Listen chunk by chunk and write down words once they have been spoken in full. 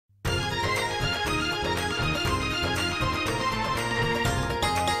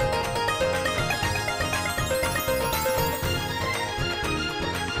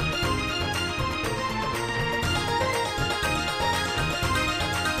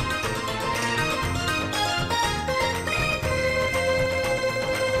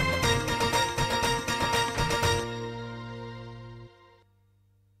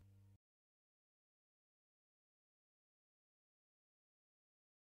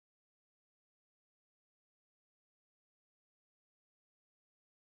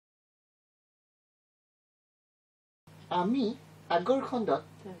আমি আগৰ খণ্ডত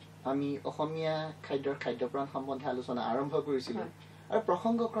আমি অসমীয়া খাদ্যৰ খাদ্যপ্ৰাণ সম্বন্ধে আলোচনা আৰম্ভ কৰিছিলোঁ আৰু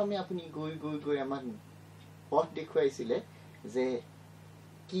প্ৰসংগক্ৰমে আপুনি গৈ গৈ গৈ আমাক পথ দেখুৱাইছিলে যে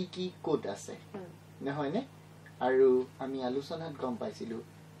কি কি কোড আছে নহয়নে আৰু আমি আলোচনাত গম পাইছিলোঁ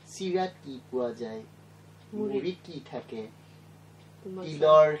চিৰাত কি পোৱা যায় মুড়িত কি থাকে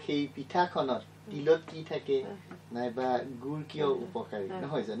তিলৰ সেই পিঠাখনত তিলত কি থাকে নাইবা গুড় কিয় উপকাৰী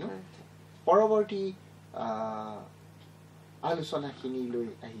নহয় জানো পৰৱৰ্তী আলোচনাখিনি লৈ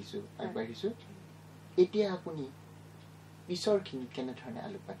আহিছোঁ আগবাঢ়িছোঁ এতিয়া আপুনি পিছৰখিনি কেনেধৰণে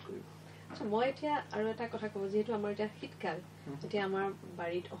আলোকপাত কৰিব মই এতিয়া আৰু এটা কথা ক'ব যেহেতু আমাৰ এতিয়া শীতকাল এতিয়া আমাৰ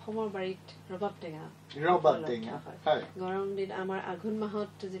বাৰীত অসমৰ বাৰীত ৰবাব টেঙা হয় গৰম দিন আমাৰ আঘোণ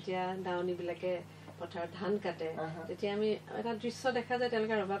মাহত যেতিয়া দাৱনীবিলাকে পথাৰত ধান কাটে তেতিয়া আমি এটা দৃশ্য দেখা যায়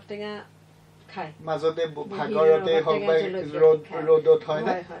তেওঁলোকে ৰবাব টেঙা খায় মাজতে ভাগৰতে হওক বা ৰ'দত হয়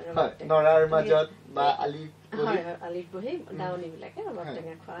না নৰাৰ মাজত বা আলিত বহি দাৱনীবিলাকে ৰবাব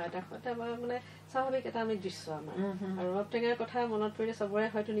টেঙা খোৱা এটা মানে স্বাভাৱিক এটা আমি দৃশ্য আমাৰ আৰু ৰবাব টেঙাৰ কথা মনত পৰিলে চবৰে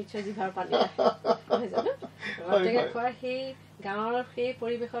হয়তো নিশ্চয় জিভাৰ পানী নহয় জানো ৰবাব টেঙা খোৱাৰ সেই গাঁৱৰ সেই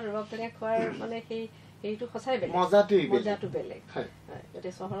পৰিৱেশত ৰবাব টেঙা খোৱাৰ মানে সেইটো সঁচাই বেলেগ মজাটো বেলেগ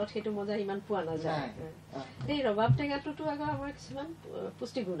গতিকে চহৰত সেইটো মজা ইমান পোৱা নাযায় সেই ৰবাব টেঙাটোতো আকৌ আমাৰ কিছুমান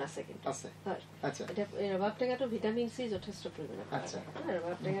পুষ্টিগুণ আছে কিন্তু এতিয়া ৰবাব টেঙাটো ভিটামিন চি যথেষ্ট পৰিমাণে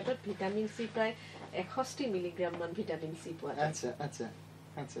ৰবাব টেঙাটোত ভিটামিন চি প্ৰায় 61 মিলিগ্ৰাম মান ভিটামিন চি পোৱা যায়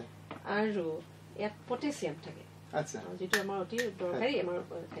আৰু ইয়াত পটেছিয়াম থাকে যেটো আমাৰ অতি দৰকাৰী আমাৰ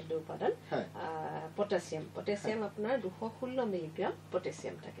খাদ্য উপাদান পটেছিয়াম আপোনাৰ 216 মিলিগ্ৰাম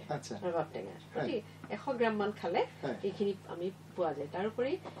পটেছিয়াম থাকে ৰবাব টেঙা প্ৰতি 100 গ্ৰাম মান খালে এইখিনি আমি পোৱা যায় তাৰ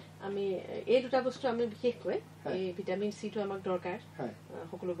উপৰি আমি এই দুটা বস্তু আমি বিশেষকৈ এই ভিটামিন চি টো আমাক দৰকাৰ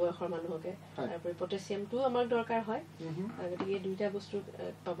সকলো বয়সৰ মানুহকে তাৰ উপৰি পটেছিয়ামটো আমাক দৰকাৰ হয় গতিকে এই দুটা বস্তু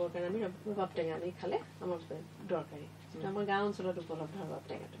পাবৰ কাৰণে আমি ৰবাব টেঙা আমি খালে আমাক দৰকাৰী আমাৰ গাঁও অঞ্চলত উপলব্ধ ৰবাব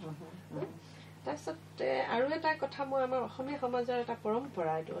টেঙাটো তাৰপিছত আৰু এটা কথা মই আমাৰ অসমীয়া সমাজৰ এটা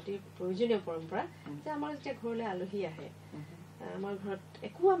পৰম্পৰা এইটো অতি প্ৰয়োজনীয় পৰম্পৰা যে আমাৰ যেতিয়া ঘৰলৈ আলহী আহে আমাৰ ঘৰত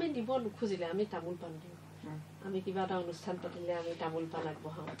একো আমি দিব নোখোজিলে আমি তামোল পাণ দিওঁ আমি কিবা এটা অনুষ্ঠান পাতিলে আমি তামোল পাণ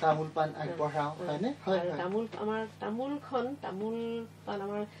আগবঢ়াওঁ আৰু আমাৰ তামোল পাণ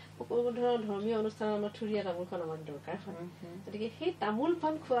আমাৰ সকলো ধৰণৰ ধৰ্মীয় অনুষ্ঠানত আমাৰ থুৰীয়া তামোলখন আমাক দৰকাৰ হয় গতিকে সেই তামোল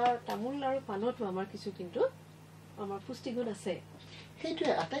পাণ খোৱা তামোল আৰু পাণতো আমাৰ কিছু কিন্তু আমাৰ পুষ্টিগুণ আছে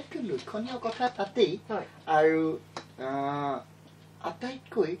সেইটোৱে আটাইতকৈ লক্ষণীয় কথা তাতেই আৰু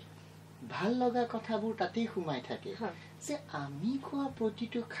আটাইতকৈ ভাল লগা কথাবোৰ তাতেই সোমাই থাকে যে আমি খোৱা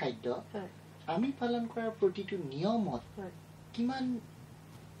প্ৰতিটো খাদ্য আমি পালন কৰা প্ৰতিটো নিয়মত কিমান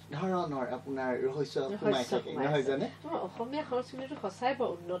ধৰণৰ আপোনাৰ ৰহস্য সোমাই থাকে নহয় জানে অসমীয়া সংস্কৃতিটো সঁচাই বৰ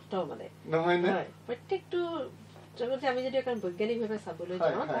উন্নত মানে নহয় নে প্ৰত্যেকটো জগতে আমি যদি এখন বৈজ্ঞানিকভাৱে চাবলৈ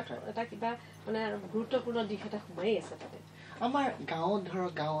যাওঁ এটা কিবা মানে গুৰুত্বপূৰ্ণ দিশ এটা সোমাই আছে তাতে আমাৰ গাঁৱত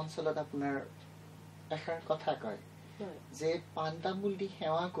ধৰক গাঁও অঞ্চলত আপোনাৰ এষাৰ কথা কয় যে পাণ তামোল দি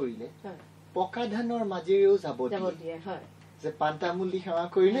সেৱা কৰিলে পকা ধানৰ মাজেৰেও যাব দিয়ে যে পাণ তামোল দি সেৱা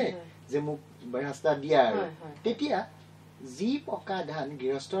কৰিলে যে মোক ৰাস্তা দিয়া আৰু তেতিয়া যি পকা ধান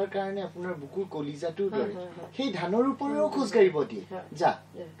গৃহস্থৰ কাৰণে আপোনাৰ বুকুৰ কলিজাটোৰ দৰে সেই ধানৰ ওপৰেও খোজ কাঢ়িব দিয়ে যা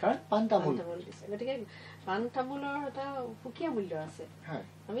কাৰণ পাণ তামোল গতিকে পাণ তামোলৰ এটা সুকীয়া মূল্য আছে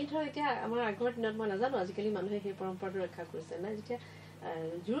আমি ধৰ এতিয়া আমাৰ আগৰ দিনত মই নাজানো আজিকালি মানুহে সেই পৰম্পৰাটো ৰক্ষা কৰিছে নাই যেতিয়া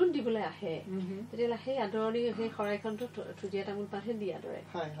জোৰোণ দিবলৈ আহে তেতিয়াহ'লে সেই আদৰণি সেই শৰাইখনটো থুজীয়া তামোল পাণহে দি আদৰে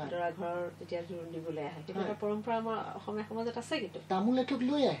দৰা ঘৰৰ যেতিয়া জোৰোণ দিবলৈ আহে সেইটো এটা পৰম্পৰা আমাৰ অসমীয়া সমাজত আছে কিন্তু তামোল এঠোক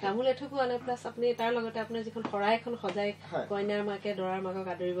লৈ আহে তামোল এঠোকো আনে প্লাছ আপুনি তাৰ লগতে আপোনাৰ যিখন শৰাইখন সজাই কইনাৰ মাকে দৰাৰ মাকক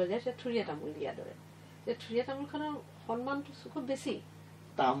আদৰিব যায় তেতিয়া থুৰীয়া তামোল দি আদৰে থুৰীয়া তামোলখনৰ সন্মানটো খুব বেছি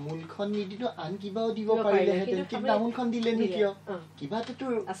তামোলখন নিদিলেও আন কিবাও দিব পাৰিলেহেঁতেন কিন্তু তামোলখন দিলে নি কিয় কিবাটোতো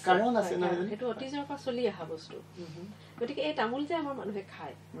কাৰণ আছে নহয় সেইটো অতীজৰ পৰা চলি অহা বস্তু গতিকে এই তামোল যে আমাৰ মানুহে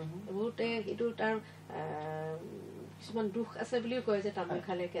খায় বহুতে সেইটো তাৰ কিছুমান দুখ আছে বুলিও কয় যে তামোল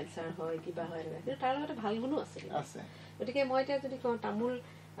খালে কেঞ্চাৰ হয় কিবা হয় কিন্তু তাৰ লগতে ভাল গুণো আছে গতিকে মই এতিয়া যদি কওঁ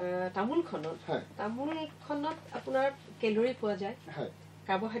তামোলখনত আপোনাৰ কেলৰি পোৱা যায়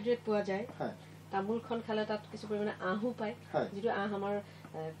কাৰ্বহাইড্ৰেট পোৱা যায় তামোলখন খালে তাত কিছু পৰিমাণে আঁহো পায় যিটো আঁহ আমাৰ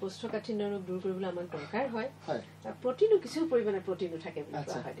কোষ্ঠকাঠিন্য ৰোগ দূৰ কৰিবলৈ আমাক দৰকাৰ হয় প্ৰটিনো কিছু পৰিমাণে প্ৰটিনো থাকে বুলি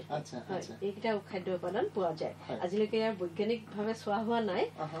কোৱা হয় এইকেইটা খাদ্য উপাদান পোৱা যায় আজিলৈকে ইয়াৰ বৈজ্ঞানিকভাৱে চোৱা হোৱা নাই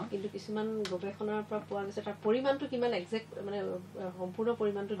কিন্তু কিছুমান গৱেষণাৰ পৰা পোৱা গৈছে তাৰ পৰিমাণটো কিমান একজেক্ট মানে সম্পূৰ্ণ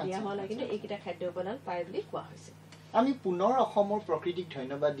পৰিমাণটো দিয়া হোৱা নাই কিন্তু এইকেইটা খাদ্য উপাদান পায় বুলি কোৱা হৈছে আমি পুনৰ অসমৰ প্ৰকৃতিক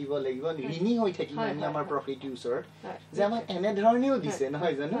ধন্যবাদ দিব লাগিব ঋণী হৈ থাকিম আমি আমাৰ প্ৰকৃতিৰ ওচৰত যে আমাক এনে ধৰণেও দিছে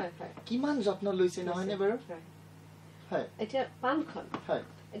নহয় জানো কিমান যত্ন লৈছে নহয়নে বাৰু এতিয়া পানখন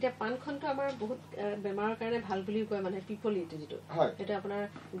এতিয়া পানখনটো আমাৰ বহুত বেমাৰৰ কাৰণে ভাল বুলি কয় মানে পিপলিটো যিটো এটা আপোনাৰ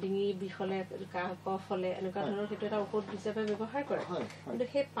ডিঙি বিষ হলে কফ হলে এনেকুৱা ধৰণৰ সেইটো এটা ঔষধ হিচাপে ব্যৱহাৰ কৰে কিন্তু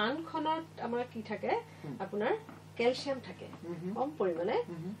সেই পানখনত আমাৰ কি থাকে আপোনাৰ ক্যালসিয়াম থাকে কম পৰিমাণে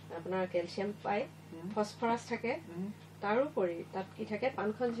আপোনাৰ ক্যালসিয়াম পায় ফসফৰাছ থাকে তাৰোপৰি তাত কি থাকে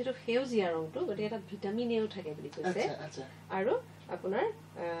পানখন যেটো সেউজীয়া ৰংটো গতি এটা ভিটামিন এও থাকে বুলি কৈছে আৰু আপোনাৰ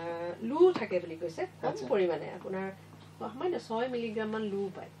লু থাকে বুলি কৈছে কম পৰিমাণে আপোনাৰ সামান্য 6 মিলিগ্ৰাম মান লু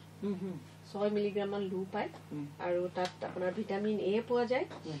পায় 6 মিলিগ্ৰাম মান লু পায় আৰু তাত আপোনাৰ ভিটামিন এ পোৱা যায়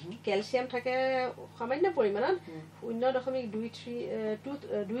ক্যালসিয়াম থাকে সামান্য পৰিমাণত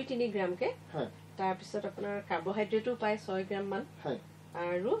 0.2-3 গ্ৰামকে তাৰ পিছত আপোনাৰ কাৰ্বহাইড্ৰেটও পায় 6 গ্ৰাম মান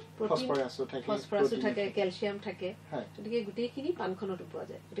আৰু প্ৰটিন ফসফৰাছও থাকে ক্যালসিয়াম থাকে গতিকে গুটেইখিনি পানখনত পোৱা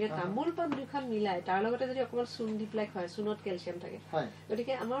যায় গতিকে তামোল পান দুখন মিলাই তাৰ লগতে যদি অকমান চূণ দি প্লাই খায় চূণত ক্যালসিয়াম থাকে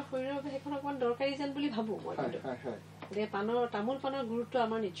গতিকে আমাৰ শৰীৰৰ বাবে সেইখন অকমান দৰকাৰী যেন বুলি ভাবো মই গতিকে তামোল পানৰ গুৰুত্ব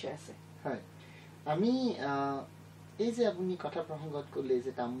আমাৰ নিশ্চয় আছে আমি এই যে আপুনি কথা প্ৰসংগত ক'লে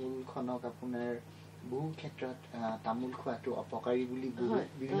যে তামোলখনক আপোনাৰ বহু ক্ষেত্ৰত তামোল খোৱাটো অপকাৰী বুলি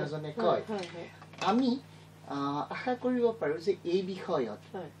বিভিন্নজনে কয় আমি আশা কৰিব পাৰো যে এই বিষয়ত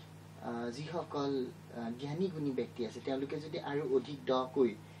যিসকল জ্ঞানী গুণী ব্যক্তি আছে তেওঁলোকে যদি আৰু অধিক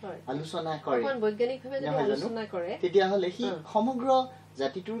দকৈ আলোচনা কৰে বৈজ্ঞানিকভাৱে যদি আলোচনা কৰে তেতিয়া হলে হি সমগ্ৰ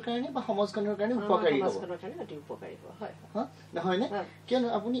জাতিটোৰ কাৰণে বা সমাজখনৰ কাৰণে উপকাৰী হ'ব নহয় নে কিয়নো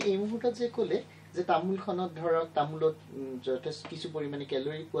আপুনি এই মুহূৰ্তত যে ক'লে যে তামোলখনত ধৰক তামোলত যথেষ্ট কিছু পৰিমাণে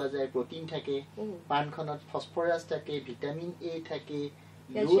কেলৰি পোৱা যায় প্ৰটিন থাকে পানখনত ফসফৰাছ থাকে ভিটামিন এ থাকে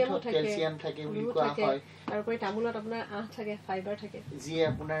ক্যালসিয়াম থাকে বুলি কোৱা হয় আৰু পৰি তামোলত আপোনাৰ আহ থাকে ফাইবাৰ থাকে যি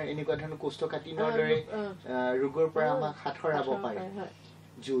আপোনাৰ এনেকুৱা ধৰণৰ কোষ্ঠকাঠিন্যৰ দৰে ৰোগৰ পৰা আমাক হাত সৰাব পাৰে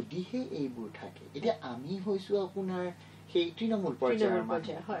যদিহে এইবোৰ থাকে এতিয়া আমি হৈছো আপোনাৰ সেই তৃণমূল পৰ্যায়ৰ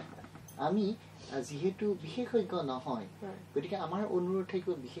মানুহ আমি যেহেতু বিশেষজ্ঞ নহয় গতিকে আমাৰ অনুৰোধ থাকিব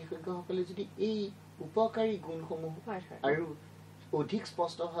বিশেষজ্ঞসকলে যদি এই উপকাৰী গুণসমূহ আৰু অধিক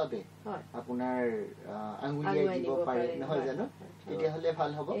স্পষ্টভাৱে আপোনাৰ আঙুলিয়াই দিব পাৰে নহয় জানো তেতিয়াহলে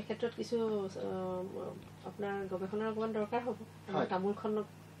ভাল হ'ব এই ক্ষেত্ৰত কিছু আপোনাৰ গৱেষণাৰ অকমান দৰকাৰ হ'ব তামোলখন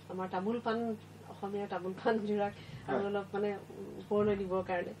আমাৰ তামোল পান অসমীয়া তামোল পান জোৰাক আৰু অলপ মানে ওপৰলৈ নিবৰ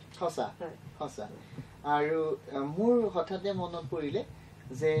কাৰণে সঁচা আৰু মোৰ হঠাতে মনত পৰিলে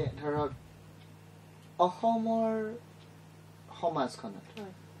যে ধৰক অসমৰ সমাজখনত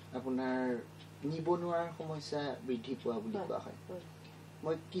আপোনাৰ নিবনুৱাৰ সমস্যা বৃদ্ধি পোৱা বুলি কোৱা হয়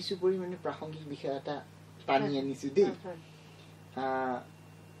মই কিছু পৰিমাণে প্ৰাসংগিক বিষয় এটা টানি আনিছো দেই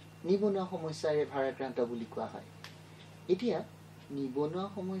নিবনুৱা সমস্যাৰে ভাৰাক্ৰান্ত বুলি কোৱা হয় এতিয়া নিবনুৱা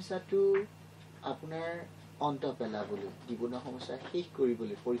সমস্যাটো আপোনাৰ অন্ত পেলাবলৈ নিবনুৱা সমস্যা শেষ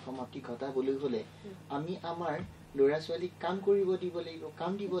কৰিবলৈ পৰিসমাপ্তি ঘটাবলৈ হলে আমি আমাৰ ল'ৰা ছোৱালীক কাম কৰিব দিব লাগিব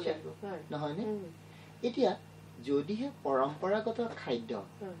কাম দিব লাগিব নহয় নে এতিয়া যদিহে পৰম্পৰাগত খাদ্য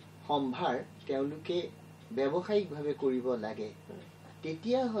সম্ভাৰ তেওঁলোকে ব্যৱসায়িকভাৱে কৰিব লাগে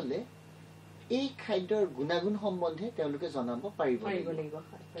তেতিয়া হলে এই খাদ্যৰ গুণাগুণ সম্বন্ধে তেওঁলোকে জনাব পাৰিব লাগিব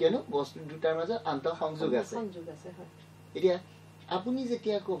কিয়নো বস্তু দুটাৰ মাজত আন্তঃসংযোগ আছে এতিয়া আপুনি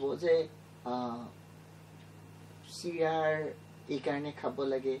যেতিয়া ক'ব যে চিৰাৰ এই কাৰণে খাব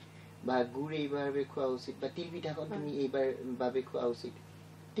লাগে বা গুড় এইবাৰ খোৱা উচিত বা তিল পিঠাখন তুমি এইবাৰ বাবে খোৱা উচিত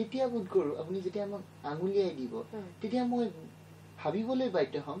তেতিয়া বোধ কৰো আপুনি যেতিয়া আমাক আঙুলিয়াই দিব তেতিয়া মই ভাবিবলৈ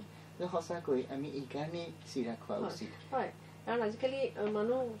বাধ্য হ'ম যে সঁচাকৈ আমি এই কাৰণে চিৰা খোৱা উচিত কাৰণ আজিকালি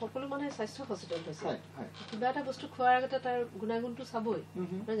মানুহ সকলো মানুহে স্বাস্থ্য সচেতন হৈছে কিবা এটা বস্তু খোৱাৰ আগতে তাৰ গুণাগুণটো চাবই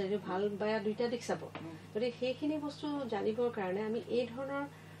যদি ভাল বেয়া দুইটা দিশ চাব গতিকে সেইখিনি বস্তু জানিবৰ কাৰণে আমি এই ধৰণৰ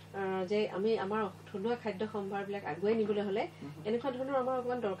যে আমি আমাৰ থলুৱা খাদ্য সম্ভাৰবিলাক আগুৱাই নিবলৈ হলে এনেকুৱা ধৰণৰ আমাৰ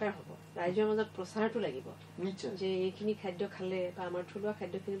অকমান দৰকাৰ হ'ব ৰাইজৰ মাজত প্ৰচাৰটো লাগিব যে এইখিনি খাদ্য খালে বা আমাৰ থলুৱা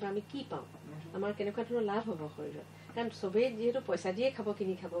খাদ্যখিনিৰ পৰা আমি কি পাওঁ আমাৰ কেনেকুৱা ধৰণৰ লাভ হ'ব শৰীৰত কাৰণ চবেই যিহেতু পইচা দিয়ে খাব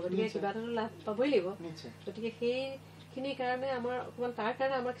কিনি খাব গতিকে কিবা এটা লাভ পাবই লাগিব গতিকে সেইখিনিৰ কাৰণে আমাৰ অকমান তাৰ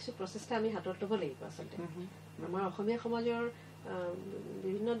কাৰণে আমাৰ কিছু প্ৰচেষ্টা আমি হাতত ল'ব লাগিব আচলতে আমাৰ অসমীয়া সমাজৰ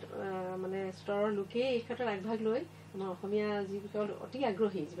বিভিন্ন মানে স্তৰৰ লোকেই এই ক্ষেত্ৰত আগভাগ লৈ আমাৰ অসমীয়া যিসকল অতি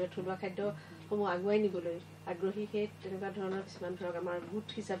আগ্ৰহী যিবিলাক থলুৱা খাদ্যসমূহ আগুৱাই নিবলৈ আগ্ৰহী সেই তেনেকুৱা ধৰণৰ কিছুমান ধৰক আমাৰ গোট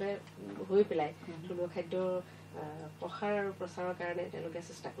হিচাপে হৈ পেলাই থলুৱা খাদ্যৰ প্ৰসাৰ আৰু প্ৰচাৰৰ কাৰণে তেওঁলোকে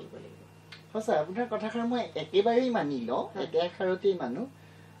চেষ্টা কৰিব লাগিব সঁচা আপোনাৰ কথাষাৰ মই একেবাৰেই মানি লওঁ একেষাৰতেই মানো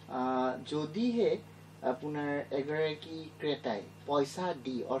যদিহে আপোনাৰ এগৰাকী ক্ৰেতাই পইচা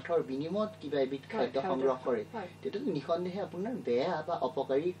দি অৰ্থৰ বিনিময়ত কিবা এবিধ খাদ্য সংগ্ৰহ কৰে তেতিয়া নিঃসন্দেহে আপোনাৰ বেয়া বা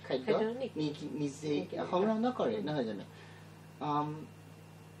অপকাৰী খাদ্য নিজে সংগ্ৰহ নকৰে নহয় জানো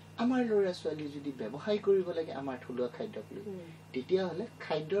আমাৰ ল'ৰা ছোৱালী যদি ব্যৱসায় কৰিব লাগে আমাৰ থলুৱা খাদ্যক লৈ তেতিয়াহ'লে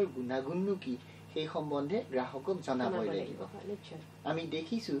খাদ্যৰ গুণাগুণনো কি সেই সম্বন্ধে গ্ৰাহকক জনাবই লাগিব আমি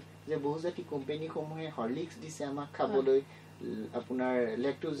দেখিছো যে বহুজাতি কোম্পানীসমূহে হৰলিক্স দিছে আমাক খাবলৈ আপোনাৰ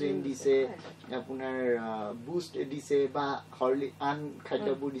লেক্টোজেন দিছে আপোনাৰ বুষ্ট দিছে বা আন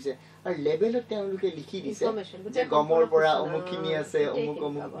খাদ্যবোৰ দিছে আৰু লেবেলত তেওঁলোকে লিখি দিছে যে গমৰ পৰা অমুকখিনি আছে অমুক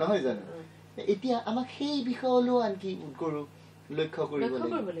অমুক নহয় জানো এতিয়া আমাক সেই বিষয়লৈও আনকি উৎকৰো লক্ষ্য কৰিব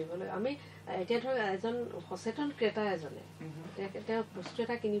লাগিব আমি এতিয়া ধৰক এজন সচেতন ক্ৰেতা এজনে তেওঁ বস্তু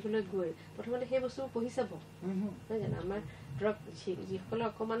এটা কিনিবলৈ গৈ প্ৰথমতে সেই বস্তু পঢ়ি চাব নহয় জানো আমাৰ ধৰক যিসকলে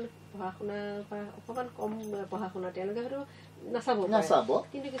অকণমান পঢ়া শুনা বা অকণমান কম পঢ়া শুনা তেওঁলোকে হয়তো নাচাব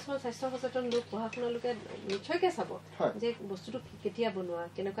কিন্তু কিছুমান স্বাস্থ্য সচেতন লোক পঢ়া শুনা লোকে নিশ্চয়কৈ চাব যে বস্তুটো কেতিয়া বনোৱা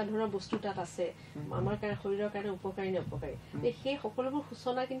কেনেকুৱা ধৰণৰ বস্তু তাত আছে আমাৰ শৰীৰৰ কাৰণে উপকাৰী নে অপকাৰী সেই সকলোবোৰ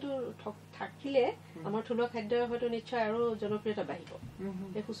সূচনা কিন্তু থাকিলে আমাৰ থলুৱা খাদ্যৰ হয়তো নিশ্চয় আৰু জনপ্ৰিয়তা বাঢ়িব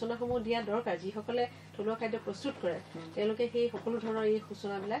এই সূচনাসমূহ দিয়া দৰকাৰ যিসকলে থলুৱা খাদ্য প্ৰস্তুত কৰে তেওঁলোকে সেই সকলো ধৰণৰ এই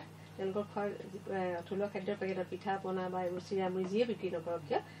সূচনাবিলাক তেওঁলোকৰ খোৱাৰ থলুৱা খাদ্যৰ পেকেটত পিঠা পনা বা এইবোৰ চিৰামুৰি যিয়ে বিক্ৰী নকৰক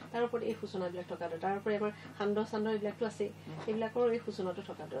কিয় তাৰ ওপৰত এই সূচনাবিলাক থকা দৰকাৰ তাৰ উপৰি আমাৰ সান্দহ চান্দহ এইবিলাকতো আছে এইবিলাকৰ এই সূচনাটো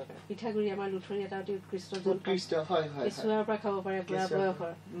থকা দৰকাৰ পিঠাগুৰি আমাৰ লুথৰি এটা অতি উৎকৃষ্ট জলপান কেঁচুৱাৰ পৰা খাব পাৰে বুঢ়া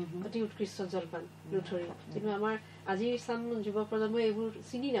বয়সৰ অতি উৎকৃষ্ট জলপান লুথৰি কিন্তু আমাৰ আজিৰ চাম যুৱ প্ৰজন্মই এইবোৰ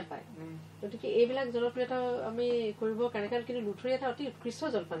চিনি নাপায় গতিকে এইবিলাক জনপ্ৰিয়তা আমি কৰিবৰ কাৰণে কাৰণ কিন্তু লুথৰি এটা অতি উৎকৃষ্ট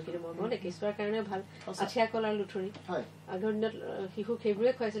জলপান কিন্তু মই কওঁ কেঁচুৱাৰ কাৰণে ভাল আঠিয়া কল আৰু লুথৰি আগৰ দিনত শিশুক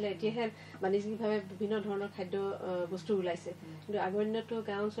সেইবোৰে খুৱাইছিলে এতিয়াহে বাণিজ্যিকভাৱে বিভিন্ন ধৰণৰ খাদ্য বস্তু ওলাইছে কিন্তু আগৰ দিনততো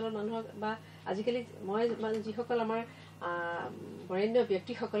গাঁও অঞ্চলৰ মানুহক বা আজিকালি মই যিসকল আমাৰ বৰেণ্য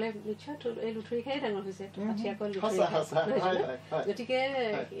ব্যক্তিসকলে নিশ্চয় এই লুথৰি খাই ডাঙৰ হৈছে আঠিয়া কল লুথৰি গতিকে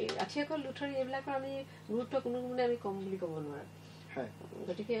আঠিয়া কল লুথৰি এইবিলাকৰ আমি গুৰুত্ব কোনো গুণে আমি কম বুলি ক'ব নোৱাৰো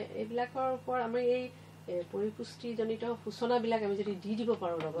গতিকে এইবিলাকৰ ওপৰত আমি এই পৰিপুষ্টিজনিত সূচনাবিলাক আমি যদি দি দিব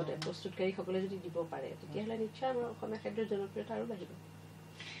পাৰোঁ লগতে প্ৰস্তুতকাৰীসকলে যদি দিব পাৰে তেতিয়াহ'লে নিশ্চয় আমাৰ অসমীয়া খাদ্যৰ জনপ্ৰিয়তা আৰু বাঢ়িব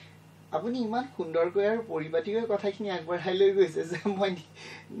আপুনি ইমান সুন্দৰকৈ আৰু পৰিপাটিকৈ কথাখিনি আগবঢ়াই লৈ গৈছে যে মই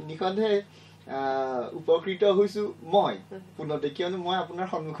নিখনে উপকৃত হৈছো মই পুনতে কিয়নো মই আপোনাৰ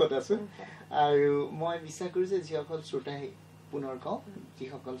সন্মুখত আছো আৰু মই বিশ্বাস কৰো যে যিসকল শ্ৰোতাই পুনৰ কওঁ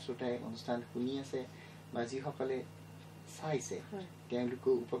যিসকল শ্ৰোতাই অনুষ্ঠান শুনি আছে বা যিসকলে চাইছে তেওঁলোকো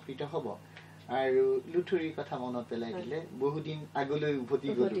উপকৃত হ'ব আৰু লুথুৰিৰ কথা মনত পেলাই দিলে বহুদিন আগলৈ উভতি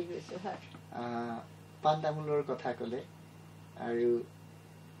গ'লো পাণ তামোলৰ কথা ক'লে আৰু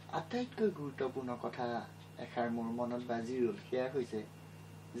আটাইতকৈ গুৰুত্বপূৰ্ণ কথা এষাৰ মোৰ মনত বাজি ৰ'ল সেয়া হৈছে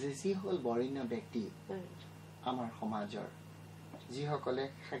যে যিসকল বৰেণ্য ব্যক্তি আমাৰ সমাজৰ যিসকলে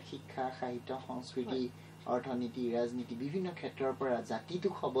শিক্ষা সাহিত্য সংস্কৃতি অৰ্থনীতি ৰাজনীতি বিভিন্ন ক্ষেত্ৰৰ পৰা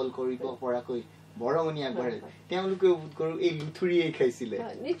জাতিটোক সবল কৰিব পৰাকৈ বৰঙণি আগবঢ়াই তেওঁলোকে বোধ কৰো এই লুথুৰিয়েই খাইছিলে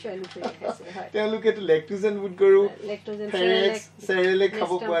তেওঁলোকেতো লেক্টোজেন বোধ কৰো চেৰেলেক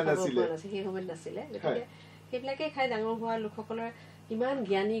খাব পৰা নাছিলে সেই সময়ত নাছিলে গতিকে সেইবিলাকে খাই ডাঙৰ হোৱা লোকসকলৰ ইমান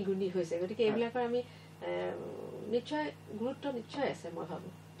জ্ঞানী গুণী হৈছে গতিকে এইবিলাকৰ আমি নিশ্চয় গুৰুত্ব নিশ্চয় আছে মই ভাবো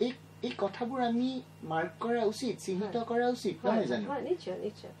এই কথাবোৰ আমি মাৰ্ক কৰা উচিত চিহ্নিত কৰা উচিত নহয় জানো নিশ্চয়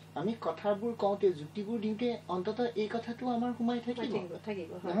নিশ্চয় আমি কথাবোৰ কওঁতে যুক্তিবোৰ দিওঁতে অন্ততঃ এই কথাটো আমাৰ সোমাই থাকিব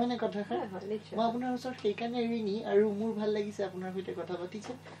নহয় নে কথাষাৰ মই আপোনাৰ ওচৰত সেইকাৰণে এৰি নি আৰু মোৰ ভাল লাগিছে আপোনাৰ সৈতে কথা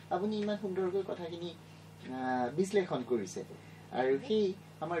পাতিছে আপুনি ইমান সুন্দৰকৈ কথাখিনি বিশ্লেষণ কৰিছে আৰু সেই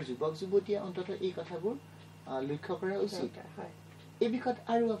আমাৰ যুৱক যুৱতীয়ে অন্ততঃ এই কথাবোৰ লক্ষ্য কৰা উচিত এই বিষয়ত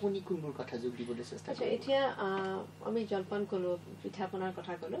আৰু আপুনি কোনবোৰ কথা যোগ দিবলৈ চেষ্টা কৰিছে এতিয়া আমি জলপান ক'লো পিঠা পনাৰ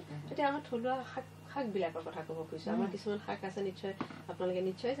কথা ক'লো এতিয়া আমাৰ থলুৱা শাকবিলাকৰ কথা ক'ব খুজিছো আমাৰ কিছুমান শাক আছে নিশ্চয় আপোনালোকে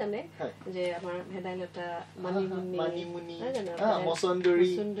নিশ্চয় জানে যে আমাৰ ভেদাইলতা মানিমুনি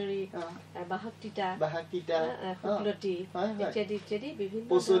মচন্দৰী বাহক তিতা শুকলতি ইত্যাদি ইত্যাদি বিভিন্ন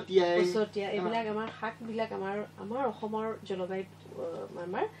পচতীয়া এইবিলাক আমাৰ শাকবিলাক আমাৰ অসমৰ জলবায়ুত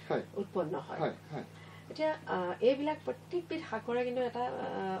আমাৰ উৎপন্ন হয় এতিয়া এইবিলাক প্ৰত্যেকবিধ শাকৰে কিন্তু এটা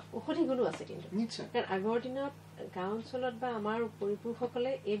ঔষধি গুণো আছে কিন্তু কাৰণ আগৰ দিনত গাঁও অঞ্চলত বা আমাৰ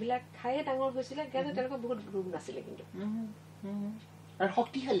পৰিপুৰুষসকলে এইবিলাক খায়ে ডাঙৰ হৈছিলে কাৰণে তেওঁলোকৰ বহুত ৰোগ নাছিলে কিন্তু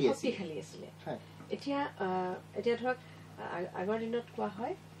শক্তিশালী আছিলে এতিয়া ধৰক আগৰ দিনত কোৱা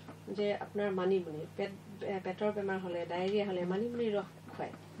হয় যে আপোনাৰ মানিমুনি পেটৰ বেমাৰ হ'লে ডায়েৰিয়া হ'লে মানিমুনি ৰস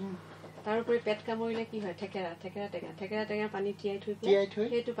খুৱায় তাৰোপৰি পেট কামুৰিলে কি হয় থেকেৰা টেঙা পানী তিয়াই থৈ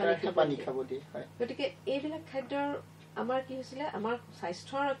সেইটো পানী খাব দিয়ে গতিকে এইবিলাক খাদ্যৰ আমাৰ কি হৈছিলে আমাৰ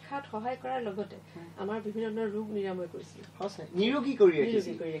স্বাস্থ্য ৰক্ষাত সহায় কৰাৰ লগতে আমাৰ বিভিন্ন ধৰণৰ ৰোগ নিৰাময় কৰিছিলে নিৰোগী কৰি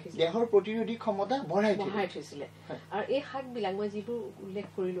ৰাখিছিলে দেহৰ প্ৰতিৰোধী ক্ষমতা বঢ়াই থৈছিলে আৰু এই শাকবিলাক মই যিবোৰ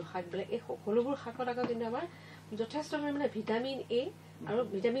উল্লেখ কৰিলো শাকবিলাক এই সকলোবোৰ শাকত আকৌ কিন্তু আমাৰ যথেষ্ট পৰিমাণে ভিটামিন এ আৰু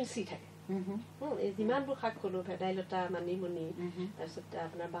ভিটামিন চি থাকে যিমানবোৰ শাক কলো ভেদাইলতা মানিমুনি তাৰপিছত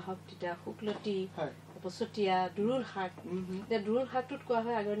আপোনাৰ বাহক তিতা শুকলতি পচতীয়া দুৰুণ শাক দুৰুণ শাকটোত কোৱা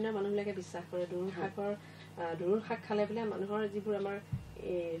হয় আগৰ দিনৰ মানুহবিলাকে বিশ্বাস কৰে দুৰুণ শাক খালে বোলে মানুহৰ যিবোৰ আমাৰ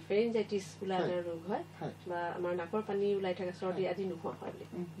ফেৰিনজাইটিছ বোলা এটা ৰোগ হয় বা আমাৰ নাকৰ পানী ওলাই থকা চৰ্দি আদি নোহোৱা হয় বুলি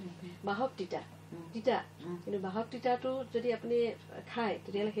বাহক তিতা কিন্তু বাহক তিতাটো যদি আপুনি খায়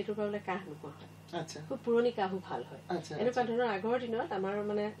তেতিয়াহ'লে সেইটোৰ পৰা বোলে কাহ নোহোৱা হয় খুব পুৰণি কাহো ভাল হয় এনেকুৱা ধৰণৰ আগৰ দিনত আমাৰ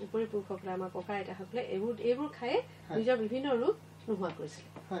মানে উপৰি পুৰুষসকলে আমাৰ ককা আইতাসকলে এইবোৰ খায়ে নিজৰ বিভিন্ন ৰোগ নোহোৱা কৰিছিলে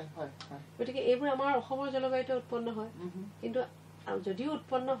গতিকে এইবোৰ আমাৰ অসমৰ জলবায়ুতে উৎপন্ন হয় কিন্তু যদিও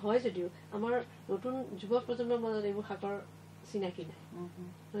উৎপন্ন হয় যদিও আমাৰ নতুন যুৱ প্ৰজন্মৰ মাজত এইবোৰ শাকৰ চিনাকি নাই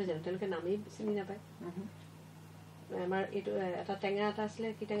নহয় জানো তেওঁলোকে নামেই চিনি নাপায় আমাৰ এইটো এটা টেঙা এটা আছিলে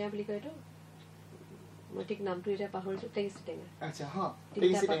কি টেঙা বুলি কয় এইটো মই ঠিক নামটো এতিয়া পাহৰিছো টেঙিচি টেঙা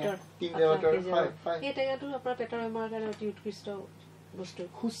সেই টেঙাটো আপোনাৰ পেটৰ বেমাৰৰ কাৰণে অতি উৎকৃষ্ট বস্তু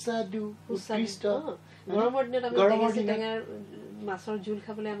সুস্বাদু গৰমৰ দিনত আমি টেঙিচি টেঙাৰ মাছৰ জোল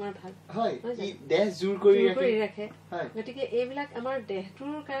খাবলৈ আমাৰ ভাল দেহ জোৰ কৰি ৰাখে গতিকে এইবিলাক আমাৰ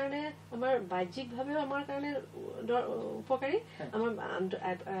দেহটোৰ কাৰণে আমাৰ বাহ্যিকভাৱেও আমাৰ কাৰণে উপকাৰী আমাৰ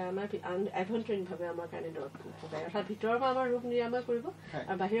আভ্যন্তৰীণভাৱে আমাৰ কাৰণে উপকাৰী অৰ্থাৎ ভিতৰৰ পৰা আমাৰ ৰোগ নিৰাময় কৰিব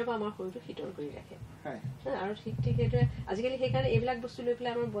আৰু বাহিৰৰ পৰা আমাৰ শৰীৰটো শীতল কৰি ৰাখে আৰু ঠিক সেইটোৱে আজিকালি সেইকাৰণে এইবিলাক বস্তু লৈ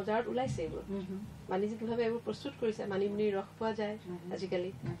পেলাই আমাৰ বজাৰত ওলাইছে এইবোৰ বাণিজ্যিকভাৱে এইবোৰ প্ৰস্তুত কৰিছে মানিমুনিৰ ৰস পোৱা যায়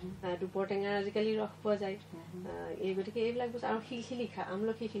আজিকালি দুপৰ টেঙাৰ আজিকালি ৰস পোৱা যায় এই গতিকে এইবিলাক বস্তু আৰু শিলিখা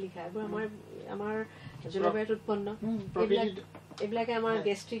আমলখি শিলিখা এইবোৰ আমাৰ জলবায়ুত উৎপন্ন এইবিলাকে আমাৰ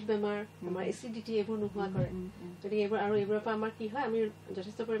গেষ্ট্ৰিক বেমাৰ আমাৰ এচিডিটি এইবোৰ নোহোৱা কৰে গতিকে এইবোৰৰ পৰা আমাৰ কি হয় আমি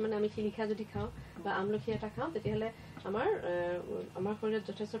যথেষ্ট পৰিমাণে আমি শিলিখা যদি খাওঁ বা আমলখি এটা খাওঁ তেতিয়াহ'লে আমাৰ শৰীৰত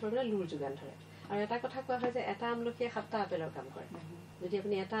যথেষ্ট পৰিমাণে লুৰ যোগান ধৰে আৰু এটা কথা কোৱা হয় যে এটা আমলখিয়ে 7টা আপেলৰ কাম কৰে যদি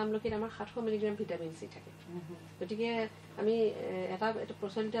আপুনি এটা আমলখিত আমাৰ 700 মিলিগ্ৰাম ভিটামিন চি থাকে গতিকে আমি এটা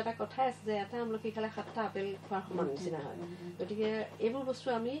প্ৰচলিত এটা কথাই আছে যে এটা আমলখি খালে 7টা আপেল খোৱাৰ সমান নিচিনা হয় গতিকে এইবোৰ বস্তু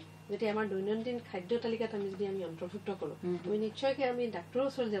আমি যদি আমাৰ দৈনন্দিন খাদ্য তালিকাত আমি যদি আমি অন্তৰ্ভুক্ত কৰোঁ আমি নিশ্চয়কৈ আমি ডাক্তৰৰ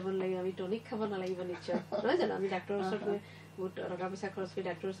ওচৰত যাব নালাগিব আমি টনিক খাব নালাগিব নিশ্চয় নহয় জানো আমি ডাক্তৰৰ ওচৰত গৈ বহুত টকা পইচা খৰচ কৰি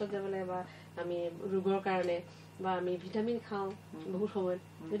ডাক্তৰৰ ওচৰত যাব লাগে বা আমি ৰোগৰ কাৰণে বা আমি ভিটামিন খাওঁ বহুত সময়ত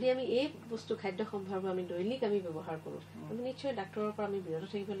যদি আমি এই বস্তু খাদ্য সম্ভাৰবোৰ আমি দৈনিক আমি ব্যৱহাৰ কৰোঁ আমি নিশ্চয় ডাক্তৰৰ পৰা আমি বিৰত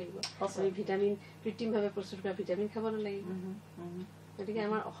থাকিব লাগিব আমি ভিটামিন কৃত্ৰিমভাৱে প্ৰস্তুত কৰা ভিটামিন খাব নালাগিব গতিকে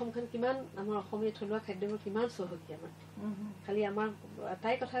আমাৰ অসমখন কিমান আমাৰ অসমীয়া থলুৱা খাদ্যবোৰ কিমান চহকী আমাৰ খালি আমাৰ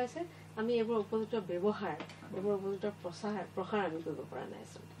এটাই কথা হৈছে আমি এইবোৰ উপযুক্ত ব্যৱহাৰ এইবোৰ উপযুক্ত প্ৰসাৰ আমি কৰিব পৰা নাই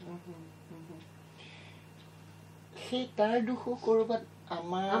আচলতে সেই তাৰ দুখ কৰবাত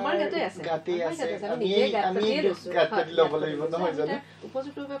আমাৰ গাতে আছে আমি ল'ব লাগিব নহয় জানো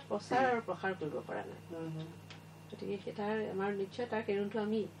উপযুক্তভাৱে প্ৰচাৰ আৰু প্ৰসাৰ কৰিব পৰা নাই গতিকে তাৰ আমাৰ নিশ্চয় তাৰ কাৰণটো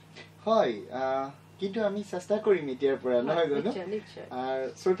আমি হয় কিন্তু আমি চেষ্টা কৰিম এতিয়াৰ পৰা নহয় জানো আৰু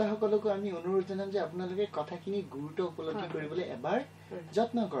শ্ৰোতাসকলকো আমি অনুৰোধ জনাম যে আপোনালোকে কথাখিনি গুৰুত্ব উপলব্ধি কৰিবলৈ এবাৰ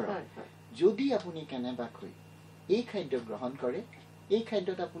যত্ন কৰক যদি আপুনি কেনেবাকৈ এই খাদ্য গ্ৰহণ কৰে এই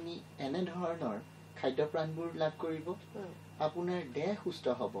খাদ্যত আপুনি এনে ধৰণৰ খাদ্য প্ৰাণবোৰ লাভ কৰিব আপোনাৰ দেহ সুস্থ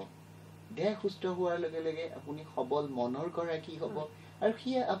হ'ব দেহ সুস্থ হোৱাৰ লগে লগে আপুনি সবল মনৰ গৰাকী হ'ব আৰু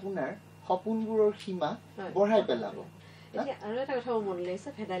সিয়ে আপোনাৰ সপোনবোৰৰ সীমা বঢ়াই পেলাব এতিয়া আৰু এটা কথা মোৰ মনলৈ আহিছে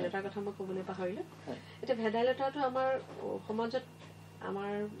ভেদাইলতাৰ কথা মই ক'বলৈ পাহৰিলোঁ এতিয়া ভেদাইলতাটো আমাৰ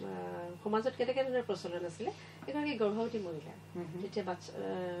সমাজত কেনেকৈ প্ৰচলন আছিলে এগৰাকী গৰ্ভৱতী মহিলা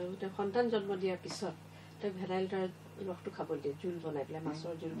যেতিয়া সন্তান জন্ম দিয়াৰ পিছত তেওঁক ভেদাইলতাৰ ৰসটো খাবলৈ দিয়ে জোল বনাই পেলাই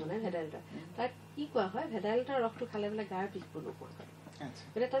মাছৰ জোল বনাই ভেদাইলতা তাত কি কোৱা হয় ভেদাইলতাৰ ৰসটো খালে বোলে গাৰ বিষবোৰ নোহোৱা হয়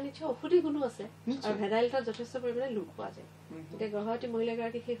গতিকে তাৰ নিশ্চয় ঔষধি গুণো আছে আৰু ভেদাইলতাত যথেষ্ট পৰিমাণে লু পোৱা যায় এতিয়া গৰ্ভৱতী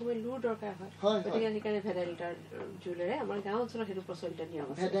মহিলাগৰাকী সেই সময়ত লুৰ দৰকাৰ হয় গতিকে সেইকাৰণে ভেদাইলতাৰ জোলেৰে আমাৰ গাঁও অঞ্চলত সেইটো প্ৰচলিত নিয়ম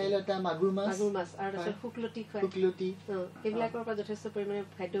আছে ভেদাইলতা মাগুৰ মাছ আৰু তাৰপিছত শুকলতি খুৱাই সেইবিলাকৰ পৰা যথেষ্ট পৰিমাণে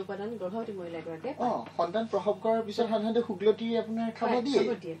খাদ্য উপাদান গৰ্ভৱতী মহিলাগৰাকীয়ে সন্তান প্ৰসৱ কৰাৰ পিছত সাধাৰণতে শুকলতি আপোনাৰ খাব দিয়ে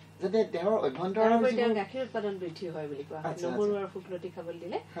যাতে দেহৰ অভ্যন্তৰৰ গাখীৰ উৎপাদন বৃদ্ধি হয় বুলি কোৱা হয় নহৰু আৰু শুকলতি খাবলৈ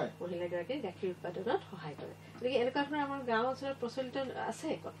দিলে মহিলাগৰাকীয়ে গাখীৰ উৎপাদনত সহায় কৰে গতিকে এনেকুৱা ধৰণৰ আমাৰ গাঁও অঞ্চলত প্ৰচলিত আছে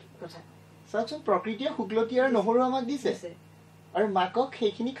কথা চাওকচোন প্ৰকৃতিয়ে শুকলতি আৰু নহৰু আমাক দিছে আৰু মাকক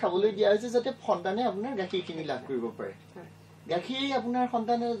সেইখিনি খাবলৈ দিয়া হৈছে যাতে সন্তানে আপোনাৰ গাখীৰখিনি লাভ কৰিব পাৰে গাখীৰ আপোনাৰ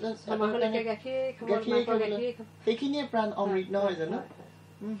সন্তানে সেইখিনিয়ে প্ৰাণ অমৃত নহয় জানো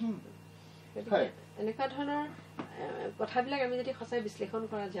এনেকুৱা ধৰণৰ কথাবিলাক আমি যদি সঁচাই বিশ্লেষণ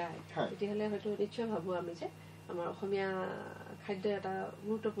কৰা যায় তেতিয়াহ'লে হয়তো নিশ্চয় ভাবোঁ আমি যে আমাৰ অসমীয়া খাদ্য এটা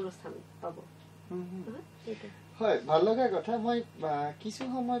গুৰুত্বপূৰ্ণ স্থান পাব হয় ভাল লগা কথা মই কিছু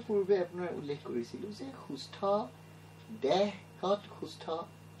সময় পূৰ্বে আপোনাৰ উল্লেখ কৰিছিলোঁ যে সুস্থ দেহত সুস্থ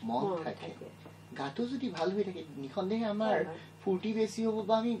মন থাকে গাটো যদি ভাল হৈ থাকে নিঃসন্দেহে আমাৰ ফূৰ্তি বেছি হ'ব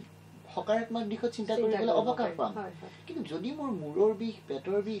বা আমি সকাৰাত্মক দিশত চিন্তা কৰিবলৈ অৱকাশ পাম কিন্তু যদি মোৰ মূৰৰ বিষ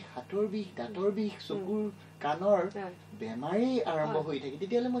পেটৰ বিষ হাতৰ বিষ দাঁতৰ বিষ চকুৰ কাণৰ বেমাৰেই আৰম্ভ হৈ থাকে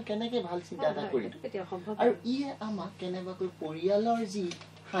তেতিয়াহ'লে মই কেনেকে ভাল চিন্তা এটা কৰিম আৰু ইয়ে আমাক কেনেবাকৈ পৰিয়ালৰ যি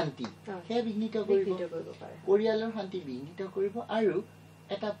শান্তি সেয়া বিঘ্নিত কৰিব পৰিয়ালৰ শান্তি বিঘ্নিত কৰিব আৰু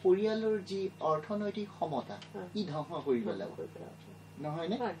এটা পৰিয়ালৰ যি অৰ্থনৈতিক সমতা ই ধ্বংস কৰি পেলাব নহয়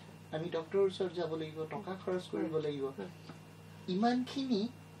নে আমি ডক্টৰৰ ওচৰত যাব লাগিব টকা খৰচ কৰিব লাগিব ইমানখিনি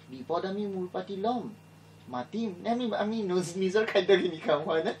বিপদ আমি মূৰ পাতি ল'ম মাতিম আমি নিজৰ খাদ্যখিনি খাওঁ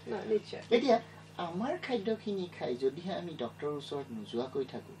হয় নে এতিয়া আমাৰ খাদ্যখিনি খাই যদিহে আমি ডক্টৰৰ ওচৰত নোযোৱাকৈ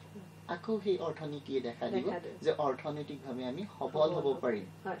থাকো আকৌ সেই অৰ্থনীতিয়ে দেখা দিব যে অৰ্থনৈতিকভাৱে আমি সবল হ'ব পাৰিম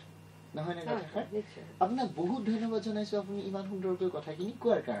নহয় নে কথাষাৰ আপোনাক বহুত ধন্যবাদ জনাইছো আপুনি ইমান সুন্দৰকৈ কথাখিনি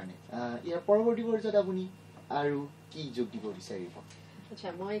কোৱাৰ কাৰণে ইয়াৰ পৰৱৰ্তী পৰ্যায়ত আপুনি আৰু কি যোগ দিব বিচাৰিব আচ্ছা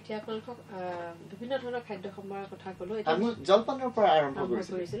মই এতিয়া আপোনালোকক বিভিন্ন ধৰণৰ খাদ্য সম্ভাৰৰ কথা ক'লো আমি জলপানৰ পৰা আৰম্ভ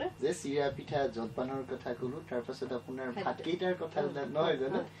কৰিছিলো যে চিৰা পিঠা জলপানৰ কথা ক'লো তাৰ পাছত আপোনাৰ ভাতকেইটাৰ কথা ওলাল নহয়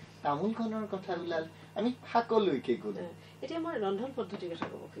জানো তামোলখনৰ কথা ওলাল আমি শাকলৈকে গ'লো এতিয়া মই ৰন্ধন পদ্ধতিৰ কথা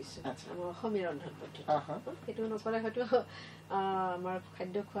ক'ব খুজিছো আমাৰ অসমীয়া ৰন্ধন পদ্ধতি সেইটো নকলে হয়তো আমাৰ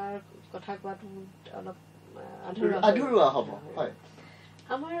খাদ্য খোৱাৰ কথা কোৱাটো অলপ আধৰুৱা হ'ব হয়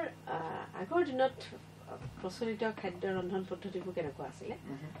আমাৰ আগৰ দিনত প্ৰচলিত খাদ্য ৰন্ধন পদ্ধতিবোৰ কেনেকুৱা আছিলে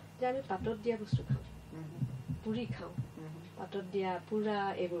যে আমি পাতত দিয়া বস্তু খাওঁ পুৰি খাওঁ পাতত দিয়া পুৰা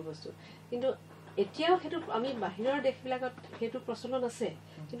এইবোৰ বস্তু কিন্তু এতিয়াও সেইটো আমি বাহিৰৰ দেশবিলাকত সেইটো প্ৰচলন আছে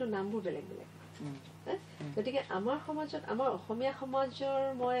কিন্তু নামবোৰ বেলেগ বেলেগ গতিকে আমাৰ সমাজত আমাৰ অসমীয়া সমাজৰ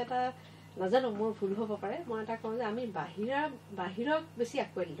মই এটা নাজানো মোৰ ভুল হ'ব পাৰে মই এটা কওঁ যে আমি বাহিৰক বেছি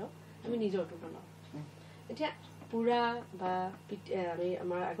আঁকোৱালি লওঁ আমি নিজৰটো বনাওঁ এতিয়া পুৰা বা আমি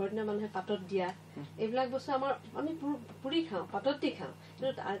আমাৰ আগৰ দিনৰ মানুহে পাতত দিয়া এইবিলাক বস্তু আমি পুৰি খাওঁ পাতত দি খাওঁ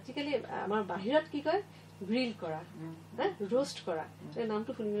কিন্তু আজিকালি আমাৰ বাহিৰত কি কয় গ্ৰিল কৰা ৰোষ্ট কৰা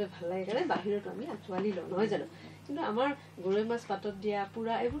নামটো শুনিবলৈ ভাল লাগে কাৰণে বাহিৰতো আমি আঁকোৱালি লওঁ নহয় জানো কিন্তু আমাৰ গৰৈ মাছ পাতত দিয়া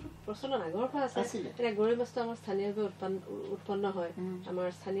পুৰা এইবোৰ প্ৰচলন আগৰ পৰা আছে এতিয়া গৰৈ মাছটো আমাৰ স্থানীয়ভাৱে উৎপন্ন হয়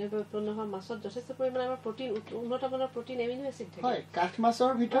আমাৰ স্থানীয়ভাৱে উৎপন্ন হোৱা মাছত যথেষ্ট পৰিমাণে আমাৰ প্ৰটিন উন্নত মানৰ প্ৰটিন এমিনো এচিড থাকে কাঠ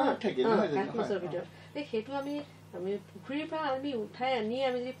মাছৰ ভিতৰত থাকে সেইটো আমি পুখুৰীৰ পৰা আমি উঠাই আনি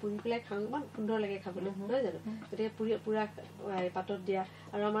আমি যদি পুৰি পেলাই খাওঁ ইমান সুন্দৰ লাগে খাবলৈ নহয় জানো গতিকে পুৰা পাতত দিয়া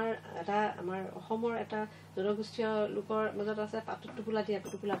আৰু আমাৰ অসমৰ এটা জনগোষ্ঠীয় লোকৰ মাজত আছে পাতত টোপোলা দিয়া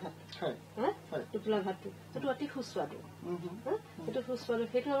টোপোলা ভাত টোপোলা ভাতটো সেইটো অতি সুস্বাদু সেইটো সুস্বাদু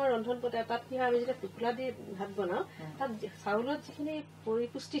সেইটো আমাৰ ৰন্ধন পদ্ধতি তাত কি হয় আমি যেতিয়া টোপোলা দি ভাত বনাওঁ তাত চাউলত যিখিনি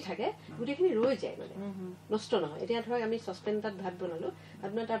পৰিপুষ্টি থাকে গোটেইখিনি ৰৈ যায় মানে নষ্ট নহয় এতিয়া ধৰক আমি চচপেন এটাত ভাত বনালো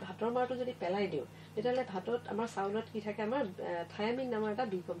আপোনাৰ তাৰ ভাতৰ মাৰটো যদি পেলাই দিওঁ তেতিয়াহ'লে ভাতত আমাৰ চাউলত কি থাকে আমাৰ থায়ামিন নামৰ এটা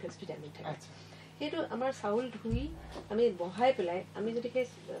বি কমপ্লেক্স ভিটামিন থাকে সেইটো আমাৰ চাউল ধুই আমি বহাই পেলাই আমি যদি সেই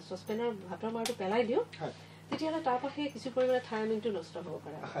চচপেনৰ ভাতৰ মাৰটো পেলাই দিওঁ তেতিয়াহ'লে তাৰ পৰা সেই কিছু পৰিমাণে থায়ামিনটো নষ্ট হ'ব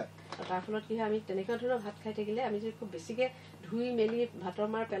পাৰে আৰু তাৰ ফলত কি হয় আমি তেনেকুৱা ধৰণৰ ভাত খাই থাকিলে আমি যদি খুব বেছিকৈ ধুই মেলি ভাতৰ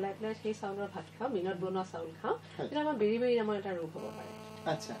মাৰ পেলাই পেলাই সেই চাউলৰ ভাত খাওঁ মিলত বনোৱা চাউল খাওঁ তেতিয়া আমাৰ বেৰি নামৰ এটা ৰোগ হ'ব পাৰে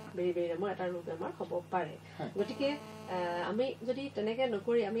বেৰি নামৰ এটা ৰোগ আমাৰ হ'ব পাৰে গতিকে আমি যদি তেনেকে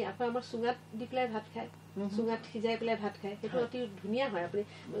নকৰি আমি আকৌ আমাৰ চুঙাত দি পেলাই ভাত খাই চুঙাত সিজাই পেলাই ভাত খাই সেইটো অতি ধুনীয়া হয় আপুনি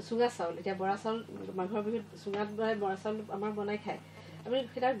চুঙা চাউল এতিয়া বৰা চাউল মাঘৰ বিহুত চুঙাত বৰা চাউল আমাৰ বনাই খায় আপুনি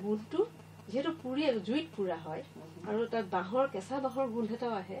তাৰ গোন্ধটো যিহেতু পুৰি জুইত পুৰা হয় আৰু তাত কেঁচা বাঁহৰ গোন্ধ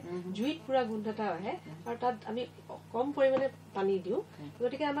এটাও আহে জুইত পুৰা গোন্ধ এটাও আহে আৰু তাত আমি কম পৰিমাণে পানী দিওঁ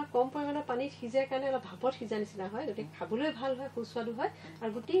গতিকে আমাৰ কম পৰিমাণে পানীত সিজাৰ কাৰণে অলপ ভাপত সিজা নিচিনা হয় গতিকে খাবলৈ ভাল হয় সুস্বাদু হয়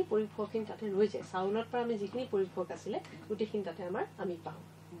আৰু গোটেই পৰিপক্কখিনি তাতে ৰৈ যায় চাউলৰ পৰা আমি যিখিনি পৰিপক্ক আছিলে গোটেইখিনি তাতে আমি পাওঁ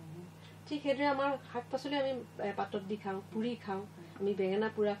ঠিক সেইদৰে আমাৰ শাক পাচলি আমি পাতত দি খাওঁ পুৰি খাওঁ আমি বেঙেনা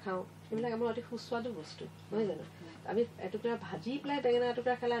পুৰা খাওঁ এইবিলাক আমাৰ অতি সুস্বাদু বস্তু নহয় জানো আমি এটুকুৰা ভাজি পেলাই বেঙেনা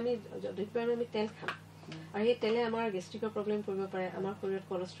এটুকুৰা খালে আমি অধিক পৰিমাণে আমি তেল খাওঁ আৰু সেই তেলে আমাৰ গেষ্ট্ৰিকৰ প্ৰব্লেম কৰিব পাৰে আমাৰ শৰীৰত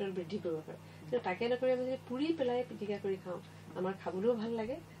কলেষ্ট্ৰল বৃদ্ধি কৰিব পাৰে কিন্তু তাকে নকৰি আমি যদি পুৰি পেলাই পিটিকা কৰি খাওঁ আমাৰ খাবলৈও ভাল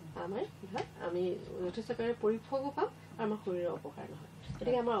লাগে আমাৰ কি হয় আমি যথেষ্ট পৰিমাণে পৰিপক্কও পাওঁ আৰু আমাৰ শৰীৰৰ অপকাৰ নহয়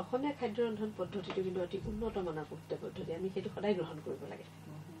গতিকে আমাৰ অসমীয়া খাদ্য ৰন্ধন পদ্ধতিটো কিন্তু অতি উন্নত মানৰ পদ্ধতি আমি সেইটো সদায় গ্ৰহণ কৰিব লাগে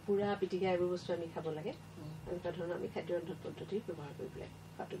পুৰা পিটিকা এইবোৰ বস্তু আমি খাব লাগে এনেকুৱা ধৰণৰ আমি খাদ্য ৰন্ধন পদ্ধতি ব্যৱহাৰ কৰি পেলাই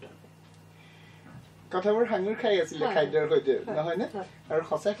খোৱাটো দৰকাৰ কথাবোৰ সাঙুৰ খাই আছিলে খাদ্যৰ সৈতে নহয় নে আৰু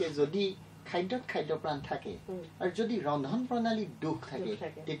সঁচাকে যদি খাদ্যত খাদ্য প্ৰাণ থাকে আৰু যদি ৰন্ধন প্ৰণালী দুখ থাকে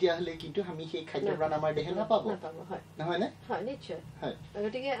তেতিয়াহ'লে কিন্তু আমি সেই খাদ্য প্ৰাণ আমাৰ দেহে নাপাব নহয় নে হয় নিশ্চয়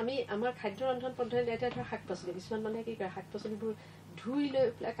গতিকে আমি আমাৰ খাদ্য ৰন্ধন পদ্ধতি এতিয়া ধৰ শাক পাচলি কিছুমান মানুহে কি কৰে শাক পাচলিবোৰ ধুই লৈ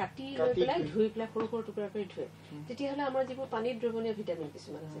পেলাই কাটি লৈ পেলাই ধুই পেলাই সৰু সৰু টুকুৰা কৰি ধুৱে তেতিয়াহ'লে আমাৰ যিবোৰ পানীত দ্ৰৱণীয় ভিটামিন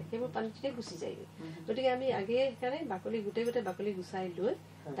কিছুমান আছে সেইবোৰ পানীতে গুচি যায়গৈ গতিকে আমি আগে সেইকাৰণে গোটেই বাকলি গুচাই লৈ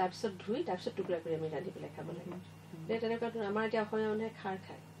তাৰপিছত ধুই তাৰপিছত টুকুৰা কৰি আমি ৰান্ধি পেলাই খাব লাগে তেনেকুৱা আমাৰ এতিয়া অসমীয়া মানুহে খাৰ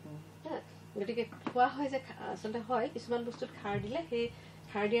খায় গতিকে খোৱা হয় যে আচলতে হয় কিছুমান বস্তুত খাৰ দিলে সেই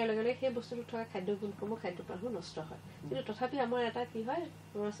খাৰ দিয়াৰ লগে লগে সেই বস্তুটোত থকা খাদ্য গুণসমূহ খাদ্য প্ৰাণসমূহ নষ্ট হয় কিন্তু তথাপি আমাৰ এটা কি হয়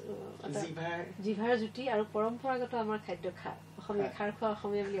জিভাৰ জুতি আৰু পৰম্পৰাগত আমাৰ খাদ্য খাৰ অসমীয়া খাৰ খোৱা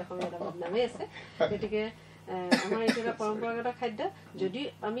অসমীয়া বুলি অসমীয়া এটা নামেই আছে গতিকে আমাৰ এইটো এটা পৰম্পৰাগত খাদ্য যদি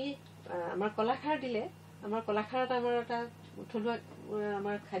আমি আমাৰ কলাখাৰ দিলে আমাৰ কলাখাৰত আমাৰ এটা থলুৱা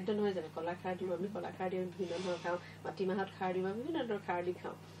আমাৰ খাদ্য নহয় জানো কলা খাৰ দিওঁ আমি কলা খাৰ দি বিভিন্ন ধৰণৰ খাওঁ মাটিমাহত খাৰ দিওঁ বিভিন্ন ধৰণৰ খাৰ দি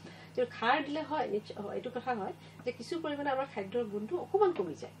খাওঁ কিন্তু খাৰ দিলে হয় এইটো কথা হয় যে কিছু পৰিমাণে আমাৰ খাদ্যৰ গুণটো অকণমান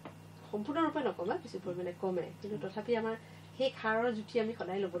কমি যায় সম্পূৰ্ণৰূপে নকমে কিছু পৰিমাণে কমে কিন্তু তথাপি আমাৰ সেই খাৰৰ জুতি আমি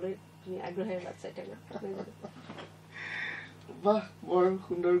সদায় ল'বলৈ আগ্ৰহেৰে বাট চাই থাকোঁ বাহ বৰ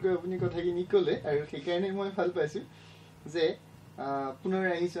সুন্দৰকৈ আপুনি কথাখিনি ক'লে আৰু সেইকাৰণে মই ভাল পাইছোঁ যে পুনৰ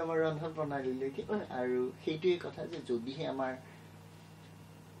আহিছোঁ আমাৰ ৰন্ধন প্ৰণালীলৈকে আৰু সেইটোৱে কথা যে যদিহে আমাৰ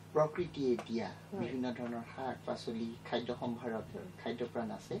প্ৰকৃতিয়ে দিয়া বিভিন্ন ধৰণৰ শাক পাচলি খাদ্য সম্ভাৰত খাদ্য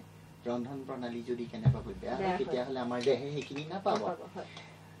প্ৰাণ আছে ৰন্ধন প্ৰণালী যদি কেনেবাকৈ বেয়া হয় তেতিয়াহ'লে আমাৰ দেহে সেইখিনি নাপাব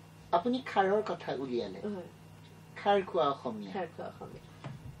আপুনি খাৰৰ কথা উলিয়ালে খাৰ খোৱা অসমীয়া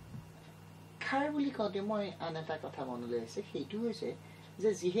খাৰ বুলি কওঁতে মই আন এটা কথা মনলৈ আহিছে সেইটো হৈছে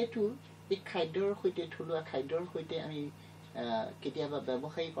যে যিহেতু এই খাদ্যৰ সৈতে থলুৱা খাদ্যৰ সৈতে আমি কেতিয়াবা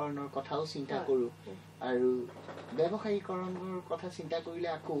ব্যৱসায়ীকৰণৰ কথাও চিন্তা কৰোঁ আৰু ব্যৱসায়ীকৰণৰ কথা চিন্তা কৰিলে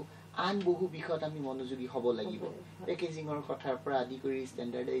আকৌ আন বহু বিষয়ত আমি মনোযোগী হ'ব লাগিব পেকেজিঙৰ কথাৰ পৰা আদি কৰি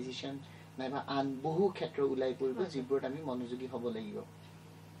ষ্টেণ্ডাৰ্ডাইজেশ্যন নাইবা আন বহু ক্ষেত্ৰ ওলাই পৰিব যিবোৰত আমি মনোযোগী হ'ব লাগিব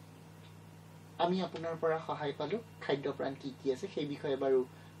আমি আপোনাৰ পৰা সহায় পালোঁ খাদ্য প্ৰাণ কি কি আছে সেই বিষয়ে বাৰু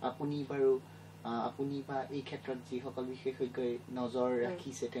আপুনি বা এই ক্ষেত্ৰত যিসকল বিশেষজ্ঞই নজৰ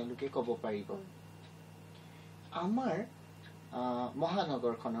ৰাখিছে তেওঁলোকে ক'ব পাৰিব আমাৰ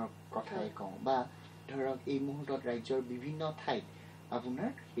মহানগৰখনৰ কথাই কওঁ বা ধৰক এই মুহূৰ্তত ৰাজ্যৰ বিভিন্ন ঠাইত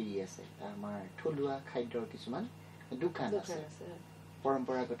আপোনাৰ হেৰি আছে আমাৰ থলুৱা খাদ্যৰ কিছুমান দোকান আছে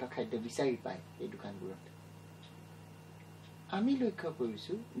পৰম্পৰাগত খাদ্য বিচাৰি পায় এই দোকানবোৰত আমি লক্ষ্য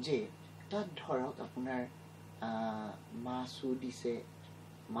কৰিছোঁ যে তাত ধৰক আপোনাৰ মাছো দিছে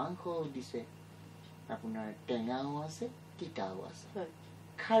মাংসও দিছে আপোনাৰ টেঙাও আছে তিতাও আছে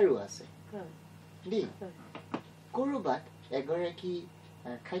খাৰো আছে দেই ক'ৰবাত এগৰাকী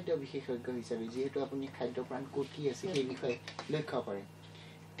খাদ্য বিশেষজ্ঞ হিচাপে যিহেতু আপুনি খাদ্য প্ৰাণ কঠি আছে সেই বিষয়ে লক্ষ্য কৰে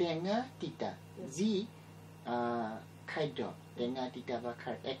টেঙা তিতা যি খাদ্য টেঙা তিতা বা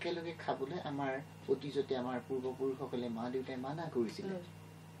খাৰ একেলগে খাবলৈ আমাৰ অতীজতে আমাৰ পূৰ্বপুৰুষসকলে মা দেউতাই মানা কৰিছিলে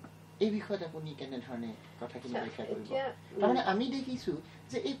এই বিষয়ত আপুনি কেনেধৰণে কথাখিনি ব্যাখ্যা কৰিব তাৰমানে আমি দেখিছোঁ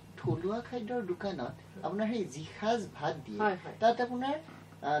যে এই থলুৱা খাদ্যৰ দোকানত আপোনাৰ সেই জিসাজ ভাত দিয়ে তাত আপোনাৰ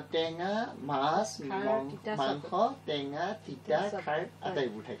টেঙা মাছ মাংস টেঙা তিতা খাৰ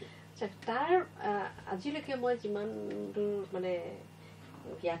আটাইবোৰ থাকে তাৰ আজিলৈকে মই যিমান দূৰ মানে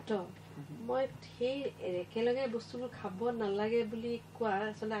জ্ঞাত মই সেই একেলগে বস্তুবোৰ খাব নালাগে বুলি কোৱা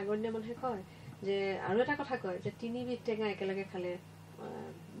আচলতে আগৰ দিনৰ মানুহে কয় যে আৰু এটা কথা কয় যে তিনিবিধ টেঙা একেলগে খালে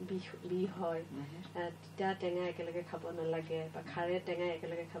বিষ হয় তিতা টেঙা একেলগে খাব নালাগে বা খাৰে টেঙা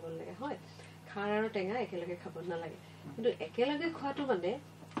একেলগে খাব নালাগে হয় খাৰ আৰু টেঙা একেলগে খাব নালাগে কিন্তু একেলগে খোৱাটো মানে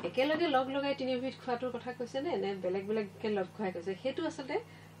একেলগে লগ লগাই তিনিবিধ খোৱাটোৰ কথা কৈছে নে বেলেগ বেলেগকে লগ খুৱাই কৈছে সেইটো আচলতে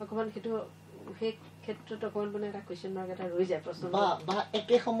অকণমান সেইটো সেই ক্ষেত্ৰত অকণমান মানে এটা কুৱেশ্যন মাৰ্ক এটা ৰৈ যায় প্ৰশ্ন বা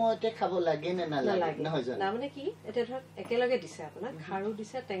একে সময়তে খাব লাগে নে নালাগে তাৰমানে কি এতিয়া ধৰক একেলগে দিছে আপোনাক খাৰো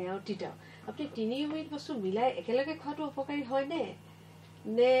দিছে টেঙাও তিতাও আপুনি তিনিবিধ বস্তু মিলাই একেলগে খোৱাটো উপকাৰী হয় নে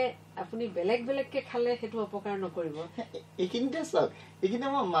আপুনি বেলেগ বেলেগকে খালে সেইটো অপকাৰ নকৰিব এইখিনিতে চাওক এইখিনি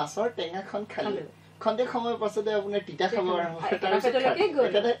মই মাছৰ টেঙাখন খালো খন্তেক সময়ৰ পাছতে আপোনাৰ তিতা খাব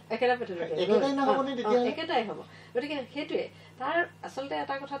একেটাই হ'ব গতিকে সেইটোৱে তাৰ আচলতে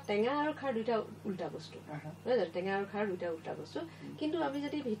এটা কথা টেঙা আৰু খাৰ দুইটা উল্টা বস্তু নহয় জানো টেঙা আৰু খাৰ দুইটা উল্টা বস্তু কিন্তু আমি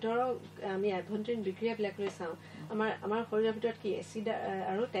যদি ভিতৰৰ আমি আভ্যন্তৰীণ বিক্ৰিয়াবিলাকলৈ চাওঁ আমাৰ শৰীৰৰ ভিতৰত কি এচিড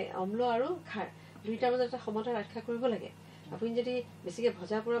আৰু অম্ল আৰু খাৰ দুইটাৰ মাজত এটা সমতা ৰক্ষা কৰিব লাগে আপুনি যদি বেছিকে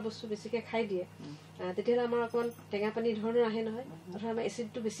ভজা পৰা বস্তু বেছিকে খাই দিয়ে তেতিয়াহ'লে আমাৰ অকণমান টেঙা পানী ধৰণৰ আহে নহয় অৰ্থাৎ আমাৰ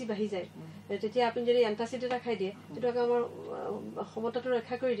এচিডটো বেছি বাঢ়ি যায় তেতিয়া আপুনি যদি এণ্টাচিড এটা খাই দিয়ে সেইটো আকৌ আমাৰ সমতাটো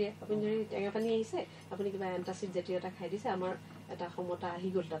ৰক্ষা কৰি দিয়ে আপুনি যদি টেঙা পানী আহিছে আপুনি কিবা এণ্টাচিড জাতীয় এটা খাই দিছে আমাৰ এটা সমতা আহি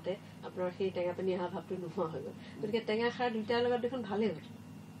গ'ল তাতে আপোনাৰ সেই টেঙা পানী অহা ভাৱটো নোহোৱা হৈ গ'ল গতিকে টেঙা খাৰ দুইটাৰ লগত দেখোন ভালেই হ'ল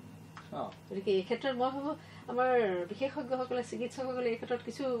গতিকে এই ক্ষেত্ৰত মই ভাবোঁ আমাৰ বিশেষজ্ঞসকলে চিকিৎসকসকলে এই ক্ষেত্ৰত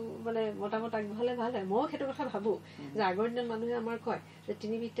কিছু মানে মতামত আগবঢ়ালে ভাল হয় ময়ো সেইটো কথা ভাবোঁ যে আগৰ দিনত মানুহে আমাৰ কয় যে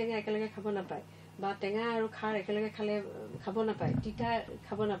তিনিবিধ টেঙা একেলগে খাব নাপায় বা টেঙা আৰু খাৰ একেলগে খালে খাব নাপায় তিতা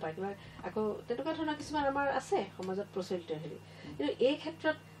খাব নাপায় কিবা আকৌ তেনেকুৱা ধৰণৰ কিছুমান আমাৰ আছে সমাজত প্ৰচলিত হেৰি কিন্তু এই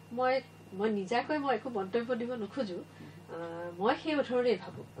ক্ষেত্ৰত মই নিজাকৈ মই একো মন্তব্য দিব নোখোজোঁ মই সেই ধৰণেই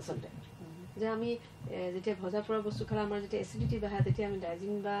ভাবোঁ আচলতে যে আমি যেতিয়া ভজা পৰা বস্তু খালে আমাৰ যেতিয়া এচিডিটি বাঢ়ে তেতিয়া আমি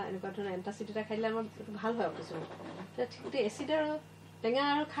ডাইজিন বা এনেকুৱা ধৰণৰ এণ্টাচিড এটা খাই দিলে আমাৰ ভাল হয় কিছুমান গতিকে এচিড আৰু টেঙা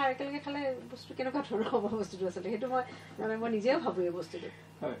আৰু খাৰ একেলগে খালে বস্তু কেনেকুৱা ধৰণৰ হ'ব বস্তুটো আচলতে সেইটো মই নিজেও ভাবোঁ এই বস্তুটো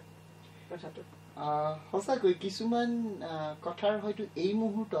কথাটো সঁচাকৈ কিছুমান কথাৰ হয়তো এই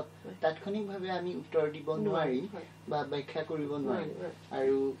মুহূৰ্তত তাৎক্ষণিকভাৱে আমি উত্তৰ দিব নোৱাৰিম বা ব্যাখ্যা কৰিব নোৱাৰিম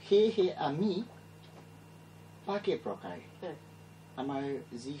আৰু সেয়েহে আমি পাকে প্ৰকাৰে আমাৰ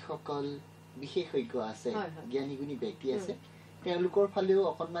যিসকল বিশেষজ্ঞ আছে জ্ঞানী গুণী ব্যক্তি আছে তেওঁলোকৰ ফালেও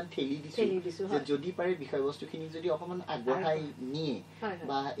অকণমান ঠেলি দিছো যে যদি পাৰে বিষয়বস্তুখিনি যদি অকণমান আগবঢ়াই নিয়ে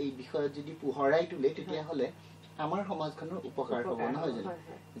বা এই বিষয়ত যদি পোহৰাই তোলে তেতিয়াহ'লে আমাৰ সমাজখনৰ উপকাৰ হ'ব নহয় জানো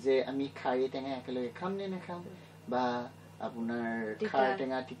যে আমি খাৰে টেঙা একেলগে খাম নে নাখাম বা আপোনাৰ খাৰ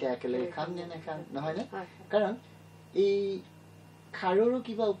টেঙা তিতা একেলগে খাম নে নাখাম নহয় নে কাৰণ এই খাৰৰো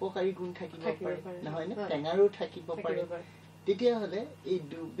কিবা উপকাৰী গুণ থাকিব পাৰে নহয় নে টেঙাৰো থাকিব পাৰে তেতিয়াহ'লে এই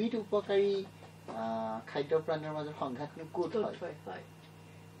দুবিধ উপকাৰী খাদ্য প্ৰাণৰ মাজৰ সংঘাতনো ক'ত হয়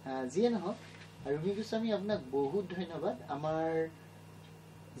যিয়ে নহওক ৰুমি গোস্বামী আপোনাক বহুত ধন্যবাদ আমাৰ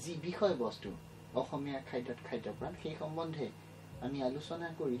যি বিষয়বস্তু অসমীয়া খাদ্যত খাদ্যপ্ৰাণ সেই সম্বন্ধে আমি আলোচনা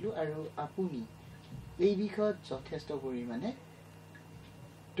কৰিলো আৰু আপুনি এই বিষয়ত যথেষ্ট পৰিমাণে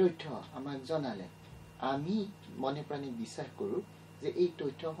তথ্য আমাক জনালে আমি মনে প্ৰাণে বিশ্বাস কৰোঁ যে এই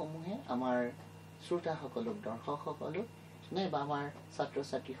তথ্যসমূহে আমাৰ শ্ৰোতাসকলক দৰ্শকসকলক নাইবা আমাৰ ছাত্ৰ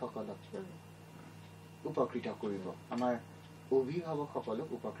ছাত্ৰীসকলক উপকৃত কৰিব আমাৰ অভিভাৱকসকলক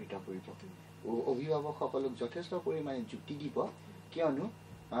উপকৃত কৰিব অভিভাৱকসকলক যথেষ্ট পৰিমাণে যুক্তি দিব কিয়নো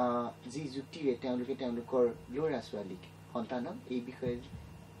যি যুক্তিৰে তেওঁলোকে তেওঁলোকৰ ল'ৰা ছোৱালীক সন্তানক এই বিষয়ে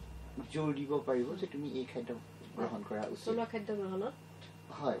জোৰ দিব পাৰিব যে তুমি এই খাদ্য গ্ৰহণ কৰা উচিত খাদ্য গ্ৰহণত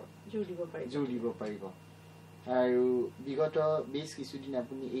হয় জোৰ দিব পাৰিব আৰু বিগত বেছ কিছুদিন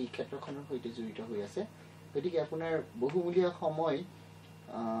আপুনি এই ক্ষেত্ৰখনৰ সৈতে জড়িত হৈ আছে গতিকে আপোনাৰ বহুমূলীয়া সময়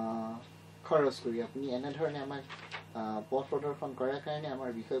খৰচ কৰি আপুনি এনেধৰণে আমাক পথ প্ৰদৰ্শন কৰাৰ কাৰণে আমাৰ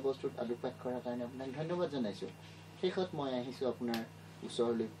বিষয়বস্তুত আলোকপাত কৰাৰ কাৰণে আপোনাক ধন্যবাদ জনাইছোঁ শেষত মই আহিছোঁ আপোনাৰ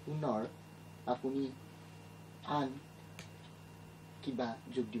ওচৰলৈ পুনৰ আপুনি আন কিবা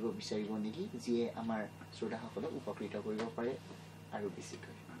যোগ দিব বিচাৰিব নেকি যিয়ে আমাৰ শ্ৰোতাসকলক উপকৃত কৰিব পাৰে আৰু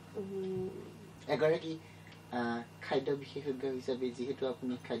বেছিকৈ এগৰাকী খাদ্য বিশেষজ্ঞ হিচাপে যিহেতু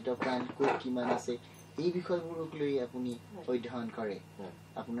আপুনি খাদ্য প্ৰাণ ক'ত কিমান আছে এই বিষয়বোৰক লৈ আপুনি অধ্যয়ন কৰে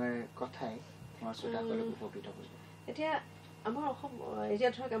আপোনাৰ কথাই আমাৰ শ্ৰোতাসকলক উপকৃত কৰিব এতিয়া আমাৰ অসম এতিয়া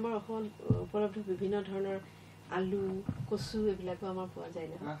ধৰক আমাৰ অসমত উপলব্ধ বিভিন্ন ধৰণৰ আলু কচু এইবিলাকো আমাৰ পোৱা যায়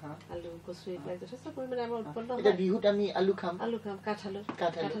না আলু কচু এইবিলাক যথেষ্ট পৰিমাণে আমাৰ উৎপন্ন হয় এতিয়া বিহুত আমি আলু খাম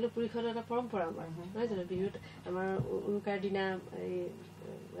কাঠালু পুৰি খোৱাৰ এটা পৰম্পৰা আমাৰ নহয় জানো বিহুত আমাৰ উৰুকাৰ দিনা এই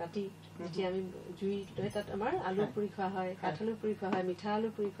ৰাতি যেতিয়া আমি জুই লৈ তাত আমাৰ আলু পুৰি খোৱা হয় কাঠালু পুৰি খোৱা হয় মিঠা আলু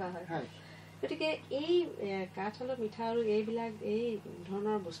পুৰি খোৱা হয় গতিকে এই কাঠালু মিঠা আলু এইবিলাক এই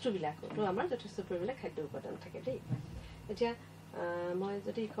ধৰণৰ বস্তুবিলাকতো আমাৰ যথেষ্ট পৰিমাণে খাদ্য উপাদান থাকে দেই এতিয়া মই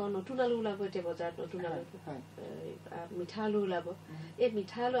যদি কওঁ নতুন আলু ওলাব এতিয়া বজাৰত নতুন আলু মিঠা আলু ওলাব এই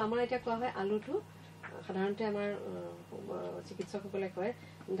মিঠা আলু আমাৰ এতিয়া কোৱা হয় আলুটো সাধাৰণতে আমাৰ চিকিৎসকসকলে কয়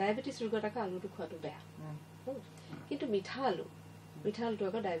ডায়েবেটিছ ৰোগত আকৌ আলুটো খোৱাটো বেয়া কিন্তু মিঠা আলুটো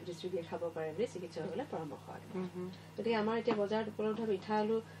আকৌ ডায়েবেটিছ ৰোগীয়ে খাব পাৰে বুলি চিকিৎসকসকলে পৰামৰ্শ দিয়ে গতিকে আমাৰ এতিয়া বজাৰত উপলব্ধ মিঠা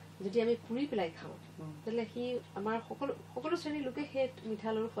আলু যদি আমি পুৰি পেলাই খাওঁ তেতিয়াহ'লে সি আমাৰ সকলো শ্ৰেণীৰ লোকে সেই মিঠা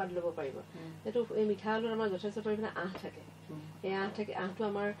আলুৰ সোৱাদ ল'ব পাৰিব সেইটো এই মিঠা আলুত আমাৰ যথেষ্ট পৰিমাণে আঁহ থাকে সেই আঁহটো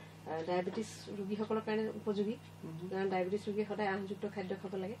আমাৰ ডায়েবেটিছ ৰোগীসকলৰ কাৰণে উপযোগী কাৰণ ডায়েবেটিছ ৰোগীয়ে সদায় আঁহযুক্ত খাদ্য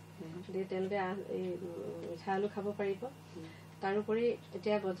খাব লাগে গতিকে তেওঁলোকে এই মিঠা আলু খাব পাৰিব তাৰোপৰি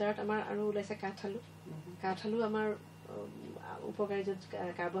এতিয়া বজাৰত আমাৰ আৰু ওলাইছে কাঠআলু আমাৰ উপকাৰী য'ত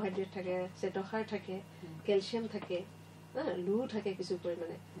কাৰ্বহাইড্ৰেট থাকে শ্বেতসাৰ থাকে কেলছিয়াম থাকে লু থাকে কিছু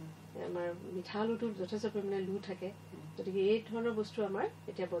পৰিমাণে আমাৰ মিঠা আলুটো যথেষ্ট পৰিমাণে লু থাকে গতিকে এই ধৰণৰ বস্তু আমাৰ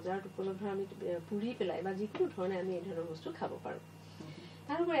এতিয়া বজাৰত উপলব্ধ আমি পুৰি পেলাই বা যিকোনো ধৰণে আমি এই ধৰণৰ বস্তু খাব পাৰোঁ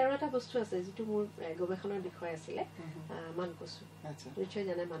তাৰোপৰি আৰু এটা বস্তু আছে যিটো মোৰ গৱেষণাৰ বিষয় আছিলে মানকচু নিশ্চয়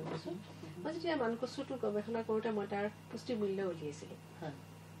জানে মানকচু মই যেতিয়া মানকচুটো গৱেষণা কৰোঁতে মই তাৰ পুষ্টি মূল্য উলিয়াইছিলোঁ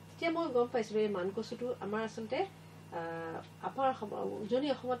তেতিয়া মই গম পাইছিলোঁ এই মানকচুটো আমাৰ আচলতে আপাৰ উজনি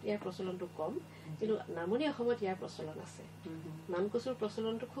অসমত ইয়াৰ প্ৰচলনটো কম কিন্তু নামনি অসমত ইয়াৰ প্ৰচলন আছে মানকচুৰ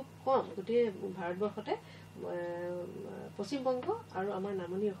প্ৰচলনটো খুব কম গোটেই ভাৰতবৰ্ষতে পশ্চিমবংগ আৰু আমাৰ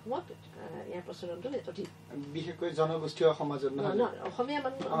নামনি অসমত ইয়াৰ প্ৰচলনটো অধিক বিশেষকৈ জনগোষ্ঠীয় সমাজত অসমীয়া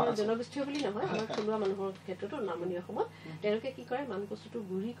মানুহ জনগোষ্ঠীয় বুলি নহয় আমাৰ থলুৱা মানুহৰ ক্ষেত্ৰতো নামনি অসমত তেওঁলোকে কি কৰে মানকচুটো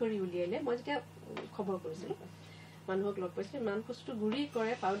গুৰি কৰি উলিয়াইলে মই যেতিয়া খবৰ কৰিছিলোঁ মানুহক লগ পাইছিলোঁ মানকচুটো গুৰি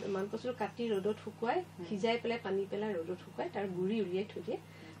কৰে মানকচুটো কাটি ৰ'দত শুকুৱাই সিজাই পেলাই পানী পেলাই ৰ'দত শুকুৱাই তাৰ গুৰি উলিয়াই থৈ দিয়ে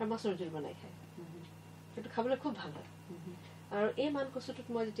আৰু মাছৰ জোল বনাই খায় সেইটো খাবলৈ খুব ভাল হয় আৰু এই মানকচুটোত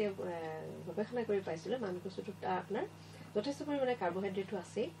মই যেতিয়া গৱেষণা কৰি পাইছিলোঁ মানকচুটোত আপোনাৰ যথেষ্ট পৰিমাণে কাৰ্বহাইড্ৰেটো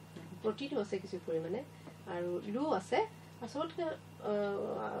আছেই প্ৰটিনো আছে কিছু পৰিমাণে আৰু লু আছে আচলতে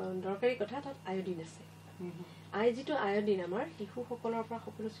দৰকাৰী কথা তাত আয়ডিন আছে যিটো আয়ডিন আমাৰ শিশুসকলৰ পৰা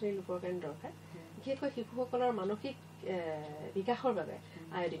সকলো শ্ৰেণীৰ লোকৰ কাৰণে দৰকাৰ বিশেষকৈ শিশুসকলৰ মানসিক বিকাশৰ বাবে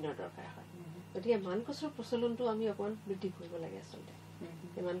আয়ডিনৰ দৰকাৰ হয় গতিকে মানকচুৰ প্ৰচলনটো আমি অকণমান বৃদ্ধি কৰিব লাগে আচলতে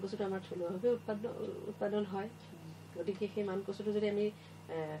এই মানকচুটো আমাৰ থলুৱাভাৱে উৎপাদন হয় গতিকে সেই মানকচুটো যদি আমি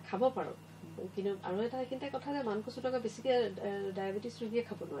খাব পাৰোঁ কিন্তু আৰু এটা কিন্তু কথা যে মান কচু টকা বেছিকৈ ডায়েবেটিছ ৰোগীয়ে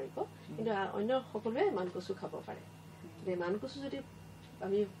খাব নোৱাৰিব, কিন্তু অন্য সকলোৱে মান কচু খাব পাৰে। গতিকে মান কচু যদি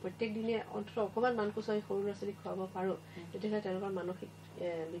আমি প্ৰত্যেক দিনে অন্তত অকণমান মান কচু আমি সৰু ল'ৰা ছোৱালীক খুৱাব পাৰোঁ, তেতিয়াহ'লে তেওঁলোকৰ মানসিক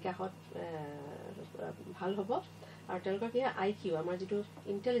বিকাশত ভাল হ'ব। আৰু তেওঁলোকৰ কি হয় IQ, আমাৰ যিটো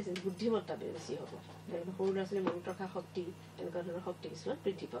ইণ্টেলিজেঞ্চ, বুদ্ধিমত্তা বেছি হ'ব। তেওঁলোকৰ সৰু ল'ৰা ছোৱালীৰ মনত ৰখা শক্তি, এনেকুৱা ধৰণৰ শক্তি কিছুমান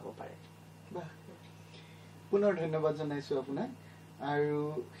বৃদ্ধি পাব পাৰে। পুনৰ ধন্যবাদ জনাইছোঁ আপোনাক। আৰু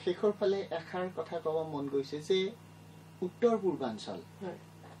শেষৰ ফালে এষাৰ কথা ক'ব মন গৈছে যে উত্তৰ পূৰ্বাঞ্চল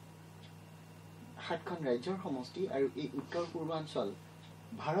 7খন ৰাজ্যৰ সমষ্টি, আৰু এই উত্তৰ পূৰ্বাঞ্চল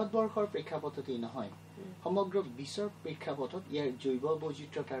ভাৰতবৰ্ষৰ প্ৰেক্ষাপটতেই নহয়, সমগ্ৰ বিশ্বৰ প্ৰেক্ষাপটত ইয়াৰ জৈৱ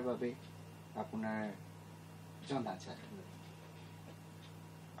বৈচিত্ৰতাৰ বাবে আপোনাৰ জনাজাত।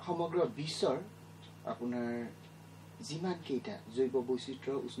 সমগ্ৰ বিশ্বৰ আপোনাৰ যিমানকেইটা জৈৱ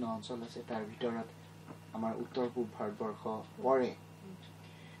বৈচিত্ৰ্য উষ্ণ অঞ্চল আছে তাৰ ভিতৰত আমাৰ উত্তৰ পূব ভাৰতবৰ্ষ পৰে।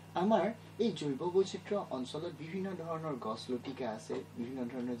 আমাৰ এই জৈৱ বৈচিত্ৰ্য অঞ্চলত বিভিন্ন ধৰণৰ গছ লতিকা আছে, বিভিন্ন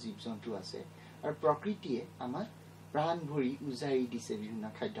ধৰণৰ জীৱ জন্তু আছে, আৰু প্ৰকৃতিয়ে আমাক প্ৰাণ ভৰি উজাৰি দিছে বিভিন্ন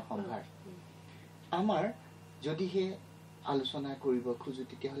খাদ্য সম্ভাৰ। আমাৰ যদিহে আলোচনা কৰিব খোজো,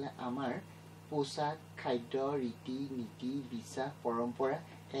 তেতিয়াহ'লে আমাৰ পোচাক, খাদ্য, ৰীতি নীতি, বিশ্বাস, পৰম্পৰা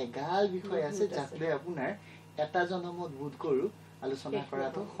এগাল বিষয় আছে, যাক লৈ আপোনাৰ এটা জনমত বোধ কৰোঁ আলোচনা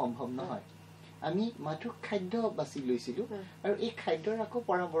কৰাটো সম্ভৱ নহয়। আমি মাথো খাদ্য বাছি লৈছিলোঁ, আৰু এই খাদ্যৰ আকৌ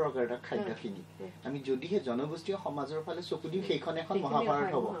পৰম্পৰাগত খাদ্যখিনি আমি যদিহে জনগোষ্ঠীয় সমাজৰ ফালে চকু দিওঁ, সেইখন এখন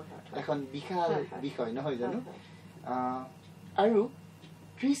মহাভাৰত হ'ব, এখন বিশাল বিষয় নহয় জানো। আৰু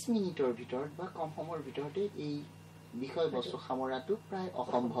 30 মিনিটৰ ভিতৰত বা কম সময়ৰ ভিতৰতে এই বিষয়বস্তু সামৰাটো প্ৰায়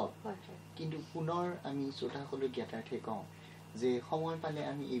অসম্ভৱ। কিন্তু পুনৰ আমি শ্ৰোতাসকলক জ্ঞাতাৰ্থে কওঁ যে সময় পালে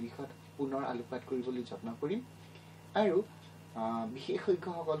আমি এই বিষয়ত পুনৰ আলোকপাত কৰিবলৈ যত্ন কৰিম। আৰু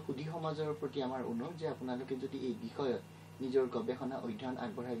বিশেষজ্ঞসকল সুধী সমাজৰ প্ৰতি আমাৰ অনুৰোধ যে আপোনালোকে যদি এই বিষয়ত নিজৰ গৱেষণা অধ্যয়ন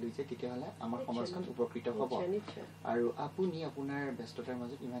আগবঢ়াই লৈছে, তেতিয়াহ'লে আমাৰ সমাজখন উপকৃত হ'ব। আৰু আপুনি আপোনাৰ ব্যস্ততাৰ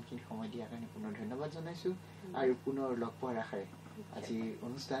মাজত ইমানখিনি সময় দিয়াৰ কাৰণে পুনৰ ধন্যবাদ জনাইছোঁ, আৰু পুনৰ লগ পোৱাৰ আশাৰে আজিৰ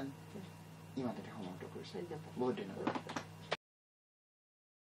অনুষ্ঠান ইমানতে সমাপ্ত কৰিছোঁ। বহুত ধন্যবাদ।